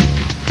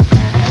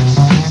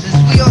 Since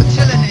we all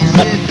chillin'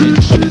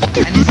 and shit,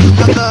 and it's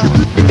another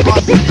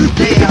arsonist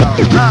day out.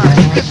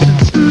 Let's flip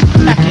some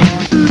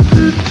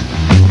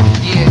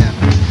yeah.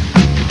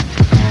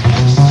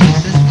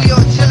 Since we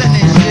all chillin'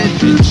 and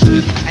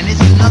shit, and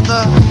it's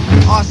another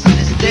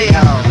arsonist day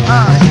out.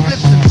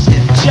 Let's flip some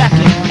shit. Check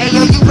it. Hey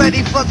yo, you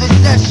ready for the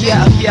session?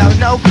 Yo,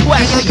 no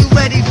Hey yo, question. you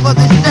ready for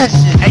the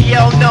session? Hey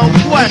yo, no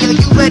Hey yo, question.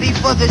 you ready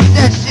for the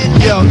session?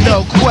 Yo,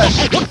 no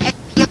question.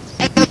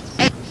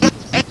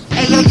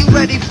 Hey yo, you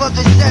ready for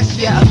the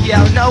session? Yo,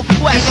 no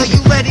Hey yo, question.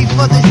 you ready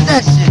for the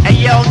session? Hey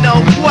yo, no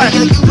Hey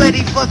yo, question. you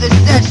ready for the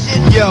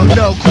session? Yo,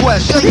 no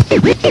question.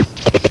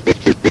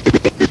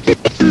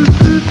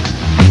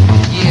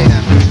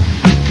 Yeah.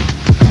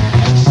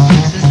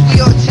 Since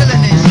we all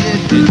chillin' and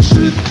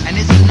shit, and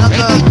it's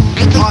another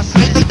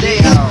arsonist day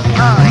out.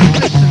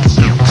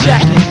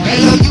 Check it. Hey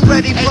yo, you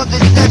ready for the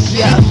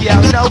session? Yo,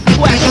 no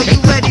Hey yo, question. you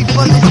ready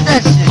for the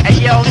session?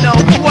 Hey yo, no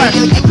Hey yo,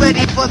 question. you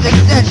ready for the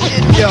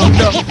session? Yo,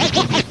 no.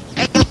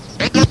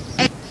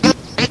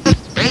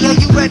 Hey yo,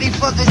 you ready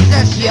for the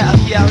session?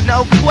 Yo,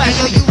 no Hey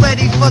yo, question. you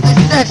ready for the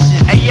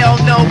session? Hey yo,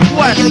 no Hey yo,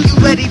 question. you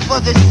ready for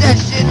the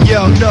session?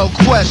 Yo, no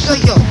So question.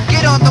 yo,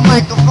 get on the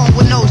microphone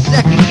with no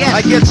second guess.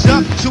 I gets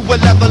up to a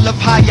level of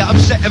higher. I'm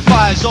setting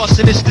fires,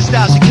 arsonist the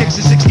styles and kicks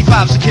in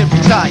 65s, so can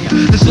retire.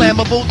 The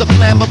slammable, the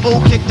flammable,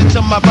 kicked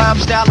into my rhyme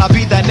style. I'll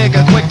be that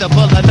nigga quick to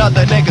pull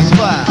another nigga's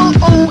fire.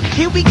 Oh,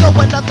 here we go,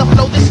 another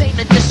flow. This ain't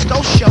a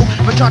disco show.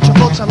 But John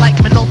Travolta like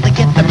Minolta,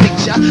 get the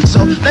picture.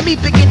 So let me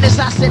begin this.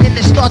 I said in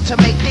the start to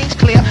make things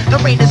clear. The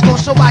rain is gone,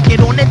 so I get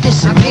on and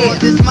disappear.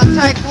 This my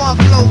type 1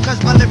 flow,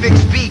 cause my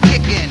lyrics be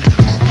kicking.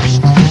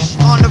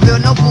 On the real,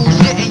 no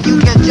bullshit, and you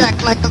get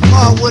jacked like a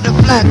car with a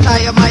flat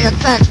tire. My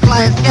attacks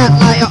fly a scat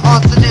liar,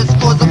 arsonist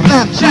cause a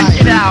vampire. Check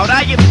it out,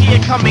 I appear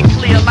coming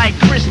clear like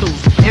crystals.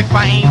 If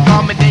I ain't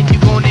coming, then you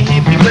gonna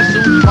hear me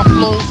whistle. My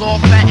flow's all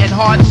fat and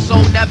hard,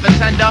 so never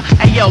tender.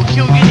 Hey yo,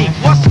 Q Unique,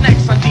 what's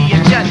next on the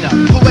agenda?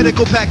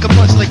 Poetical pack a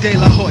punch like De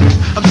La Hoya.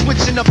 I'm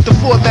switching up the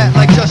format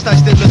like Just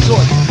Ice De La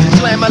Toya.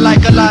 Slammer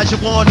like Elijah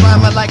Warren,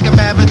 rhyming like a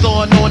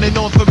marathon. On and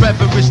on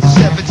forever, it's the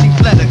 17th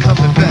letter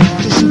coming back.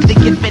 To shoot the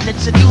give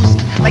minutes a doozy.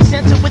 Like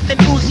Santa with an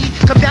Uzi.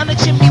 Come down the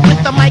chimney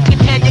with the mic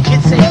and hand your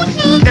kids say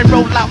Uzi. Then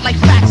roll out like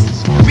faxes.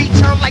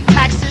 Return like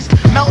taxes.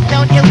 Melt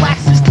down your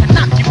waxes to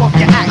knock you off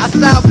your I axis.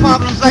 solve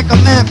problems like a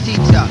math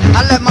teacher.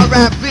 I let my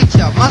rap reach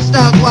ya. My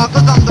style's wild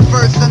cause I'm the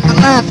first and the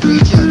last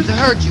creature to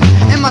hurt you.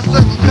 In my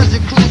circle cause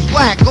your crew's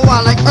whack. Go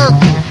out like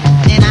Urkel.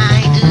 And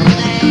I do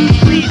that.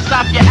 Please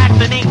stop your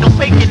acting, ain't no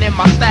faking in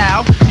my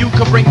style. You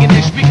can bring in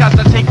this because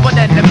I take one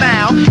in the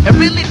mouth. It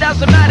really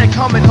doesn't matter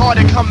coming hard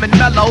and coming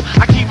mellow.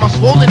 I keep my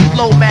swollen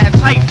flow mad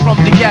tight from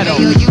the ghetto.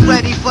 Hey yo, you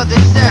ready for the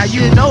Now session?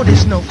 you know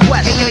there's no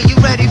question. Hey yo, you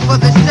ready for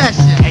the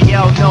session? Hey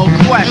yo, no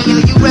Hey question. yo,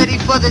 you ready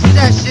for the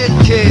session?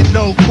 Kid,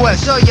 no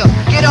question. So yo,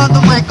 get on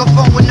the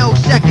microphone with no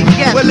second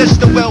guess. Well, it's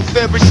the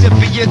welfare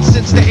recipient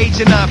since the age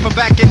of 9. From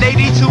back in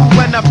 82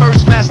 when I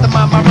first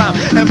mastermind my rhyme.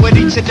 And with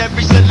each and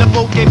every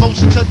syllable gave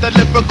motion to the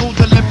lyrical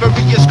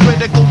delivery is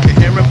critical. You're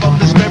hearing from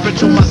the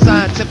spiritual, my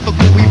scientific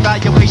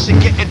evaluation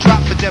getting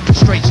dropped for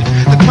demonstration.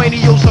 The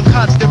cranials on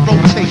constant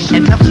rotation.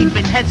 And I'm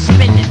keeping heads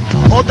spinning,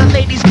 all the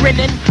ladies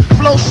grinning.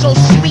 Flow so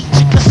sweet,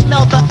 you can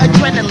smell the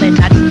adrenaline.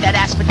 I need that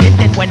ass for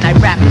dinner when I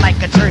rap like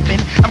a turban.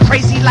 I'm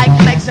crazy like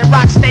legs and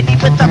rock steady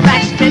with the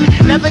backspin.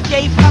 Never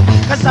gave up,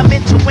 cause I'm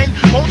into win.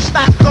 Won't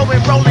stop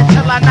going rolling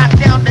till I knock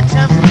down the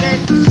 10th pin.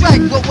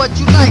 Strike with what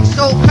you like,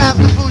 so fast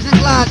the fusion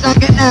glides. I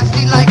get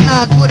nasty like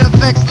Nas with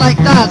effects like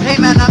Nas. Hey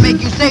man, I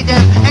make you say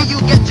that, and you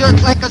get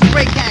jerked like a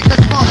spray can.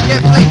 Cause pumps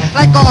get played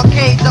like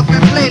arcades up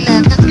in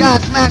Playland. This guy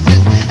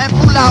smashes and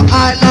pull out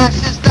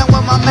eyelashes. Then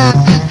with my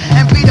masses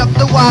and beat up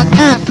the wise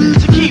asses.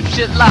 To keep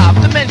shit live,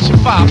 Dimension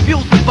 5,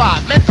 fuels the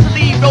vibe.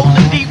 Mentally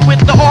rolling deep with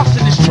the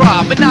arsonist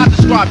tribe. And I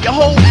describe your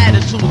whole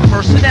attitude,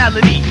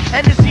 personality.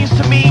 And it seems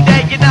to me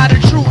that you're not a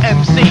true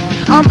MC.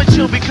 I'm a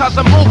chill because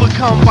I'm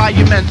overcome by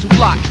your mental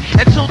block.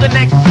 Until the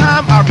next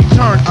time I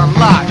return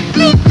unlocked.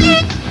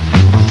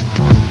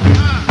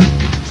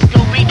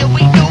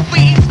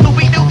 Scooby-Dooby-Dooby,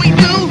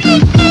 Scooby-Dooby-Doo.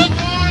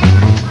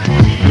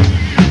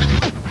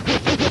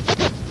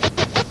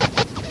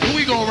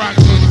 We gon' rock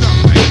a little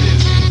something like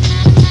this.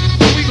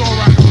 We gon'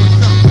 rock a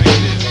little something like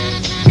this.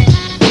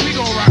 We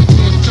gon' rock a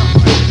little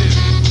something like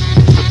this.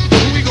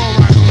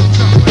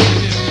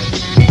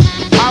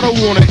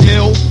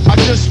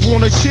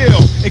 wanna chill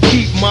and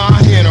keep my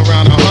hand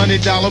around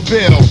 $100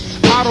 bill.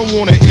 I don't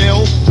wanna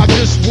ill, I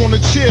just wanna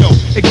chill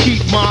and keep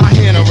my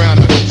hand around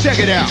her. Check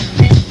it out.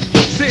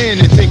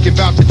 Sitting and thinking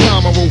about the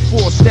time I wrote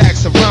 4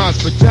 stacks of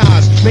rhymes for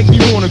dimes. Make me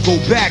wanna go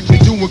back to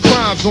doing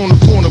crimes on the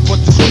corner.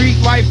 But the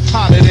street life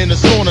hotter than a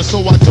sauna,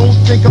 so I don't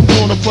think I'm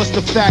gonna bust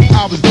the fact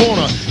I was born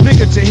a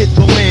nigga to hit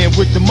the land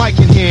with the mic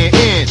in hand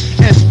and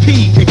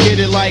SP and get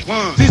it like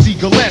Dizzy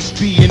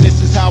Gillespie. And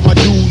this is how I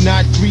do,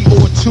 not 3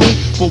 or 2,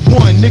 but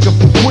 1 nigga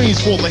from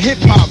Queens full of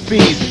hip-hop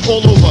fiends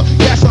all over.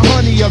 Gas a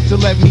honey up to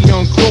let me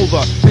unclothe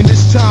her. And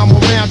this time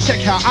around, check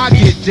how I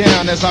get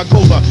down as I go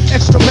the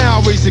extra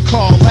mile, raising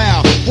car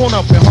loud. Born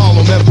up in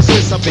Harlem, ever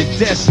since I've been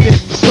destined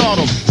for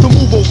stardom. So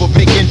move over,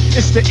 bacon,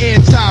 it's the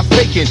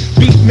anti-faking,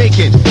 beat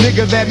making,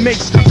 nigga that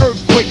makes the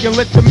earthquake and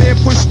let the man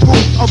push through.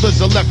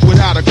 Others are left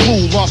without a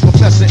clue, lost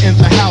professor in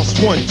the house,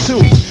 1,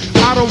 2.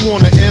 I don't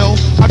wanna ill,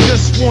 I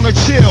just wanna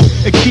chill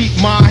and keep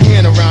my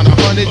hand around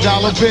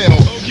 $100 bill.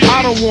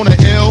 I don't wanna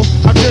ill,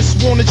 I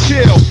just wanna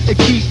chill and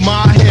keep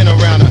my hand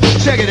around her.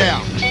 Check it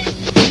out.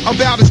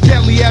 About as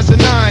deadly as a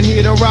 9,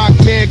 here to rock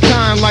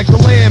mankind like a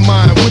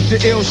landmine with the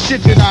ill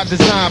shit that I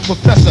designed.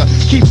 Professor,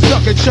 keep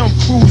sucking chump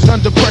crews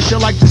under pressure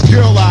like this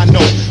girl I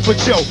know. But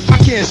yo, I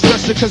can't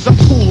stress it cause I'm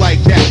cool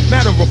like that.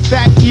 Matter of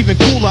fact, even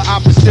cooler,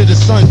 opposite of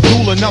Sun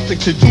Dula. Nothing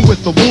to do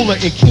with the ruler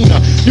and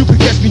Keener. You can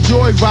catch me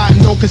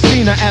joyriding on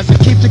Casino as I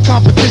keep the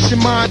competition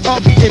mind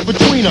up in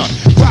between her.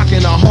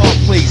 Rocking a hard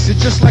place,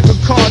 it's just like a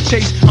car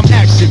chase. I'm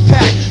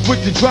action-packed with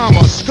the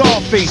drama,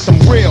 Scarface,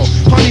 I'm real.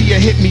 Honey, you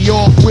hit me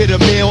off with a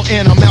meal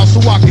and I'm out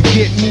so I could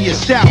get me a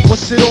stout.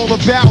 What's it all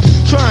about?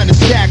 Trying to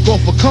stack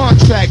off a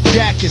contract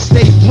jack and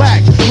stay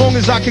black. Long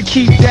as I can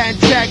keep that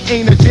intact,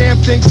 ain't a damn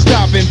thing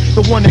stopping.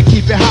 The one that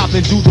keep it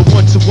hopping, do the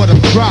one to what I'm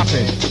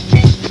dropping.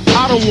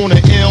 I don't wanna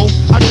ill,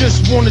 I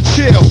just wanna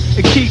chill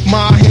and keep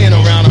my hand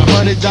around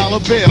 $100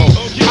 bill.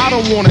 I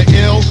don't wanna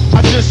ill,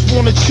 I just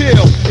wanna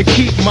chill and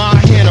keep my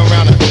hand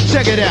around it.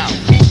 Check it out.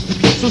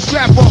 So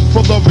strap up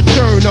for the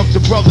return of the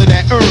brother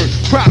that earned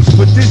props.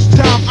 But this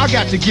time I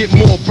got to get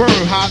more burn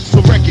hot. So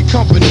record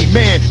company,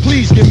 man,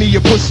 please give me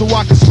a push so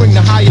I can swing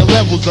the higher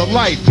levels of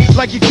life.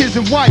 Like your kids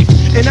and wife,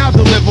 and I'll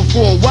deliver.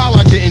 For a while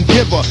I didn't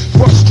give her.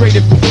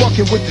 Frustrated for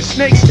fucking with the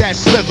snakes that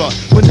slither.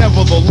 But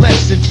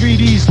nevertheless, in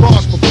 3D's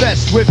laws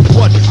profess with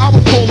what I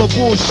would call a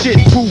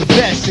bullshit proof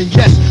best. And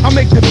yes, I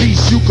make the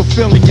beats you can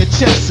feel in your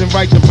chest and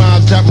write the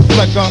rhymes that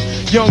reflect a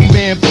young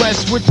man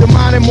blessed with the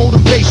mind and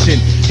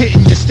motivation.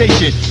 Hitting your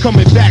station,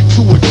 coming back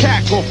to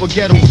attack off a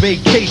ghetto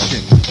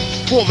vacation.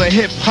 For the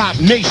hip-hop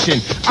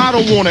nation, I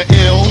don't wanna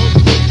ill.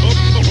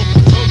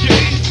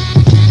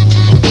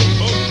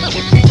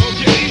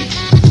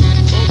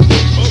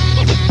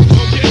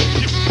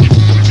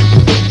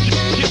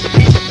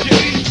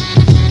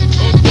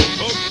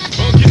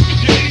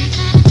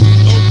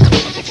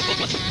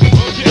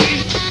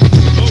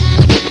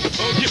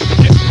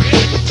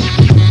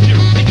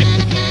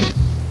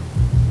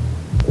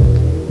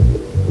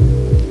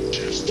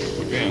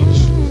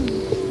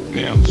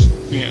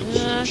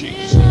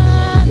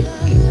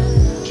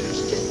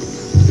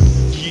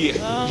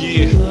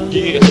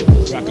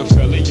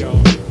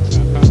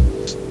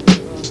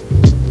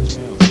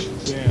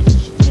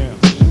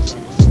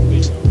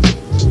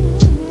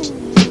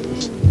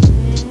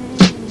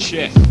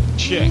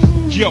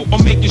 Yo,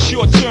 I'm making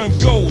short-term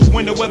goals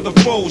when the weather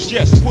falls.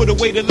 Yes, put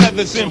away the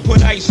leathers and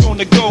put ice on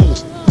the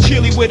gold.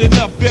 Chilly with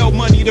enough bail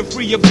money to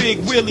free a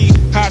big Willie.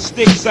 High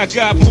stakes, I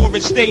got more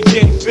at stake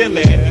than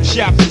Philly.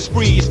 Shopping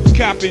sprees,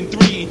 copping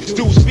 3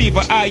 dudes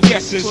fever,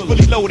 IS's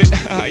fully loaded.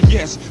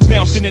 Yes,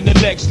 bouncing in the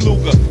Lex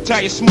Luger.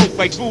 Tire smoke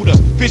like Buddha.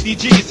 50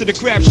 G's to the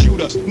crap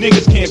shooter.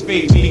 Niggas can't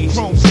fade me.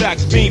 Chrome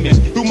socks beaming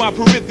through my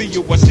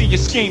peripheral. I see you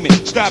scheming.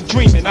 Stop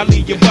dreaming, I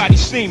leave your body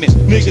steaming.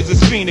 Niggas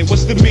is fiending,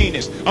 what's the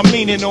meaning? I'm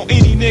leaning on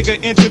any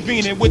nigga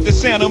intervening with the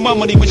sound of my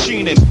money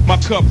machining. My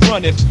cup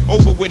runneth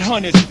over with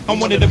hundreds. I'm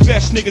one of the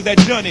best niggas that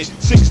done it.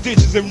 6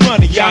 digits and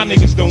running, y'all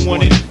niggas don't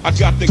want it. I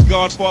got the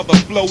Godfather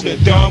flow, the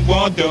Don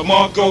Juan, the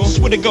Marco.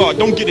 Swear to God,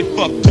 don't get it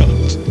fucked up.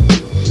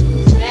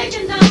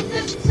 Taking out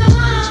this time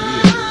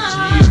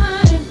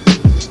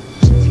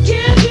to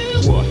give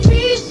you a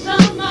piece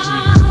of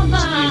my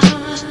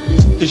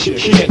mind. Cause you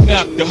can't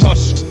knock the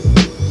hustle.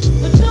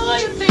 But do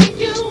you think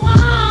you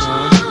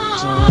are?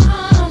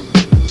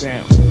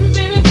 Damn.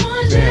 Baby,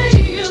 one day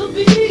you'll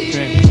be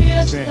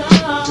a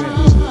star.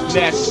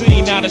 That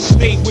scene out of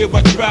state where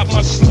I drop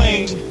my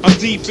sling. I'm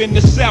deep in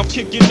the south,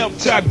 kicking up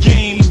top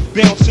game.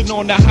 Bouncing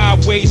on the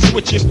highway,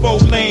 switching 4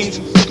 lanes.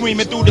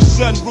 Screaming through the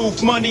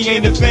sunroof, money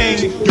ain't a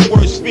thing. The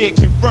worst fear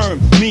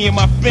confirmed. Me and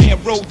my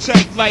fam roll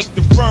tight like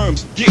the firm.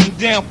 Getting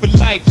down for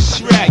life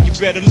is right, you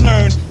better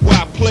learn.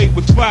 Why I play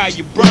with fire,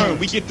 you burn.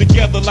 We get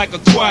together like a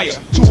choir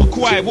to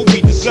acquire what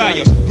we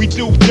desire. We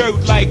do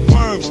dirt like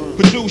worms,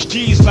 produce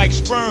G's like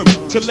sperm.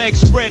 Till legs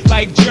spread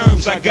like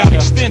germs. I got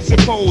extensive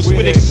hoes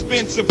with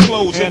expensive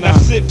clothes. And I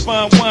sip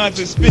fine wines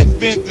and spit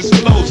vintage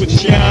flows. But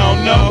y'all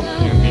know,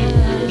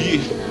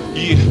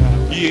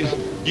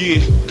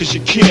 yeah, cause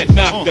you can't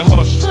knock the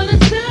hustle. But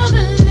until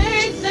the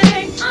late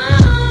say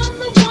I'm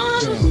the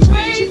one who's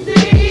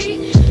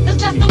crazy, there's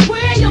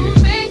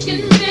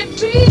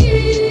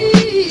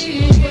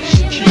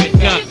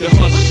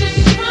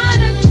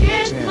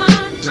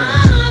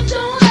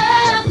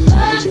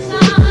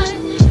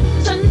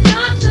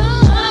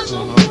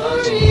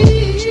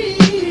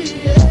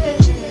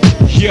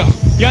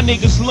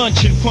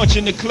luncheon,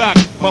 punching the clock.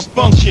 My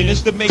function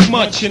is to make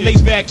munch and lay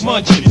back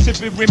munchin'.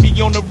 Sipping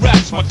Remy on the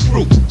rocks, my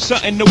crew.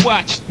 Something to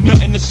watch,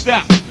 nothing to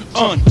stop.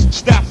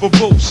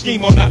 Unstoppable,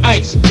 scheme on the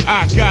ice.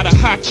 I gotta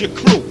hot your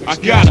crew. I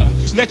gotta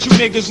let you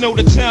niggas know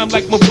the time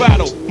like my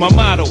bottle. My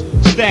motto,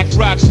 stack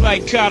rocks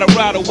like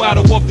Colorado.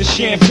 Waddle off the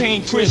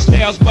champagne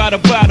crystals by the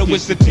bottle.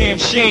 It's a damn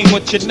shame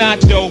what you're not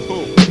though.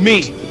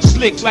 Me,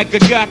 slick like a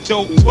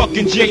gato,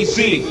 fucking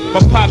Jay-Z. My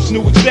pops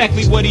knew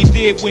exactly what he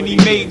did when he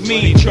made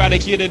me. Try to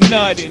get a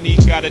nut and he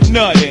got a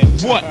nut and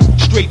what?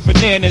 Straight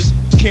bananas,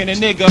 can a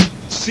nigga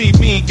see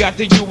me? Got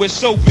the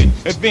US Open,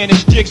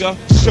 advantage jigger.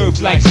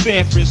 Served like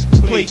Sanford's,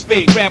 play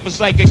fake rappers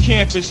like a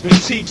campus.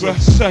 Tigra,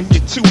 son,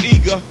 you're too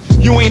eager.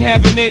 You ain't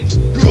having it?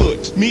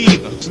 Good, me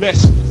either.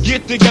 Let's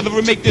get together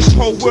and make this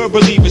whole world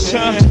believe us,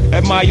 huh?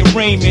 At my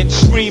arraignment,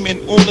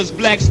 screaming, all us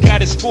blacks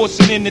got is sports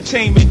and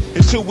entertainment.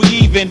 Until we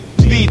even,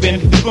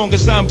 leaving, as long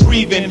as I'm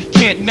breathing.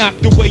 Can't knock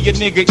the way a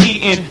nigga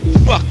eating.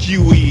 Fuck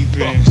you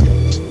even.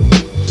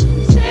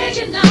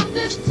 Taking out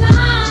this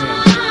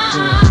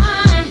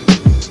time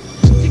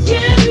to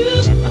give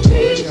you a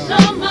piece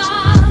of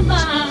my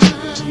mind.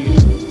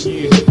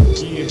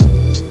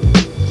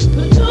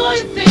 But do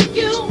you think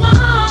you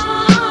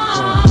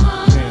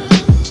are?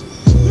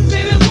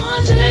 Baby,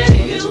 one day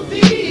you'll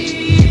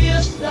be a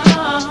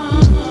star.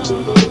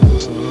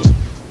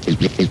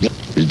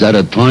 Is that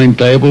a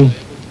timetable?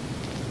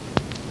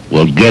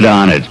 Well, get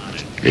on it.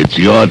 It's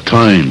your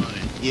turn.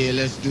 Yeah,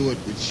 let's do it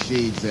with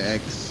shades of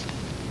X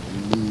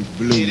and mood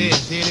blue. It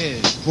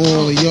is. For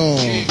all of y'all.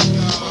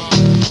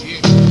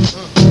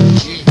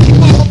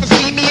 People often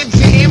see me in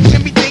jams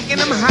and be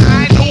thinking I'm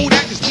high. No,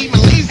 that just be my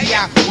lazy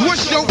eye.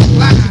 What's your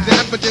flashes and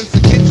evidence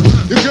against you?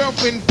 Your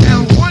girlfriend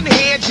found one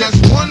hair,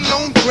 just one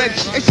lone thread.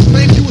 And she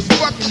claimed you was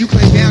fucking. You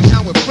claim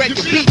downtown with Fred.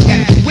 You beat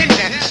that, you win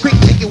that. Quick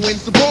thinking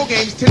wins the ball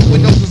games. 10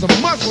 windows is a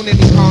muzzle in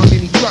any car, in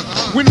any truck.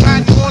 When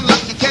riding on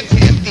luck, you catch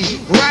it empty.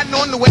 Riding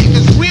on the wave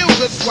is real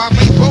good, suave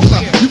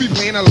roller. You be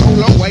playing a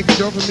low, wife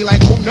girlfriend be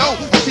like, oh no.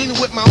 I seen it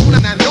with my own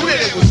and I know that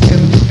it was him.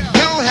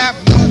 Hell have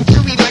no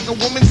fury like a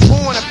woman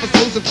sworn.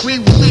 Episodes of Free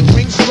Willy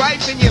bring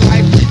strife in your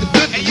life. The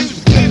good and used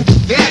to get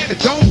that, but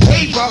don't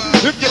paper.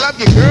 If you love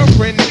your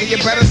girlfriend, nigga, you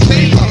better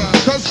save her.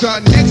 Cause the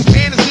next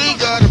man is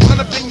eager to run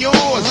up in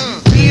yours.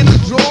 Be in the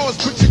drawers,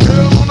 put your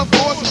girl on the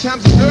floor.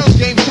 Sometimes the girl's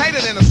game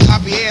tighter than a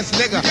sloppy ass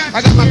nigga.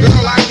 I got my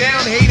girl locked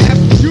down, hey, that's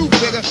what you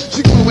figure.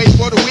 She gonna wait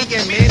for the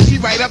weekend, man, she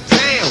right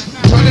uptown.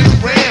 Running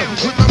around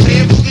with my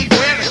man Boogie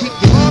Brown. Keep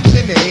your arms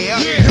in the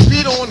air, your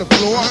feet on the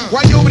floor.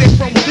 While you over there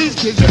from with these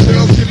kids, your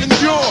girl's giving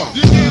jaw.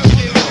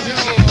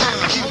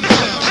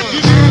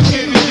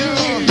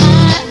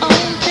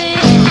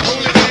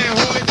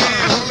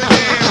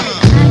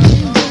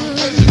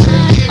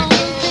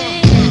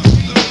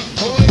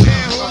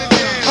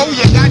 Oh,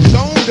 you got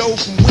dome though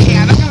from where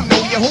I don't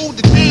know. You hold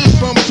the keys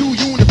from 2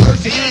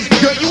 universities.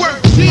 Girl, you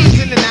work cheese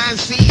in the 9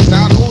 C's.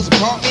 All those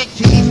apartment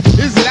keys.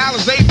 Is it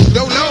Alizé?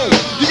 Don't know.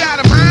 You got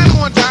a mind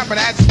on top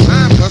of that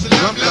time, cause it's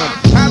lumped up.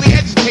 Highly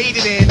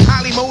educated and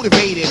highly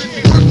motivated.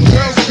 Working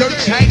girls dirt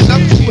tight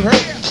enough to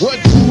hurt. What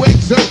to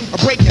exert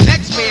or break the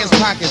next man's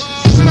pockets.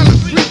 Smell of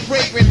sweet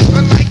fragrance,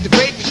 unlike the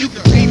bacon. You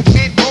can pay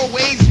can't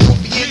always. Don't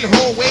be in the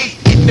hallways.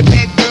 In the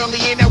bed early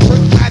in that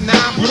work by 9.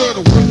 Put her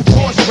to work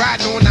horse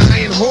riding on the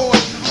iron horse.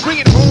 Bring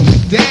it home to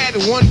dad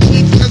in 1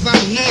 week cause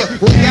I'm here.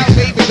 Work out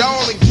baby doll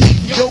and keep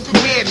your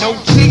career. No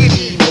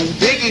chiggity, no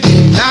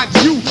diggity, not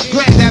you.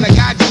 Glad that I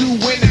got you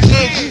in the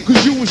head. Cause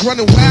you was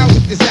running wild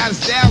with this out of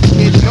style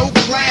kid. No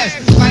class,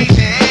 lighting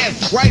the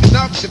ass, writing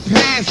up the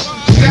past.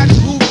 Got the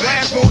blue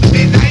glass for the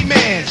midnight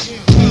mass.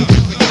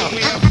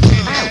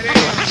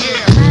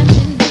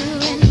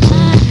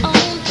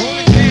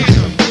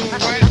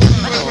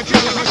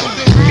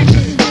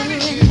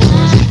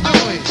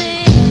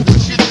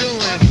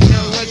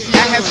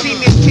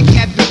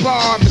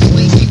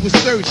 Was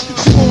 30.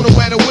 She wanna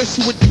wear the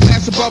whistle with the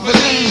glass above her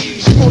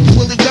knee. She want the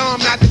Willie Dom,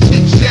 not the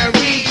Big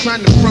Sherry.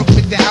 Trying to front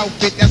with the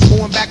outfit that's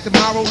going back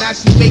tomorrow. Now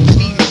she making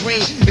me the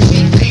rain. And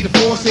she paid to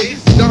force it.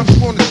 Dump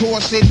on the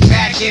toss it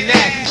back in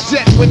that.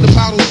 Jet when the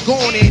bottle's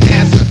gone in,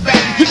 that's a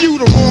fact. Give you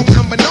the wrong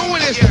number,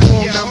 knowing it's the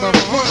wrong number.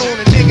 Front on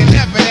a nigga,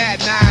 never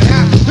that,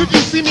 nah. If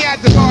you see me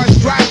at the bar,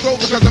 it's drive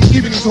over cause I'm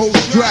giving these hoes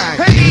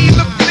dry. Hey,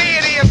 look there,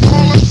 there's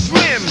all of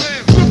Slim.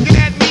 Looking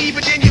at me,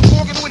 but then you're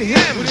walking with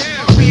him.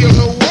 I'll be a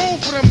little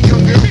old for them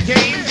young girl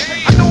games.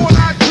 I know a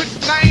lot of tricks,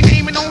 but I ain't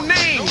naming no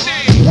names.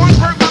 One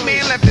hurt my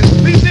man, left his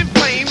face in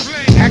flames.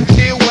 Acting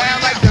real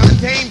wild like the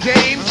untamed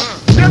James.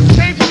 Just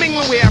came from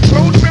England where I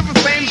rode the river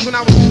flames. When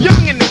I was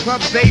young in the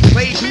clubs, they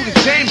played through the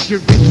James. You're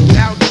rich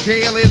without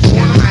jail is one.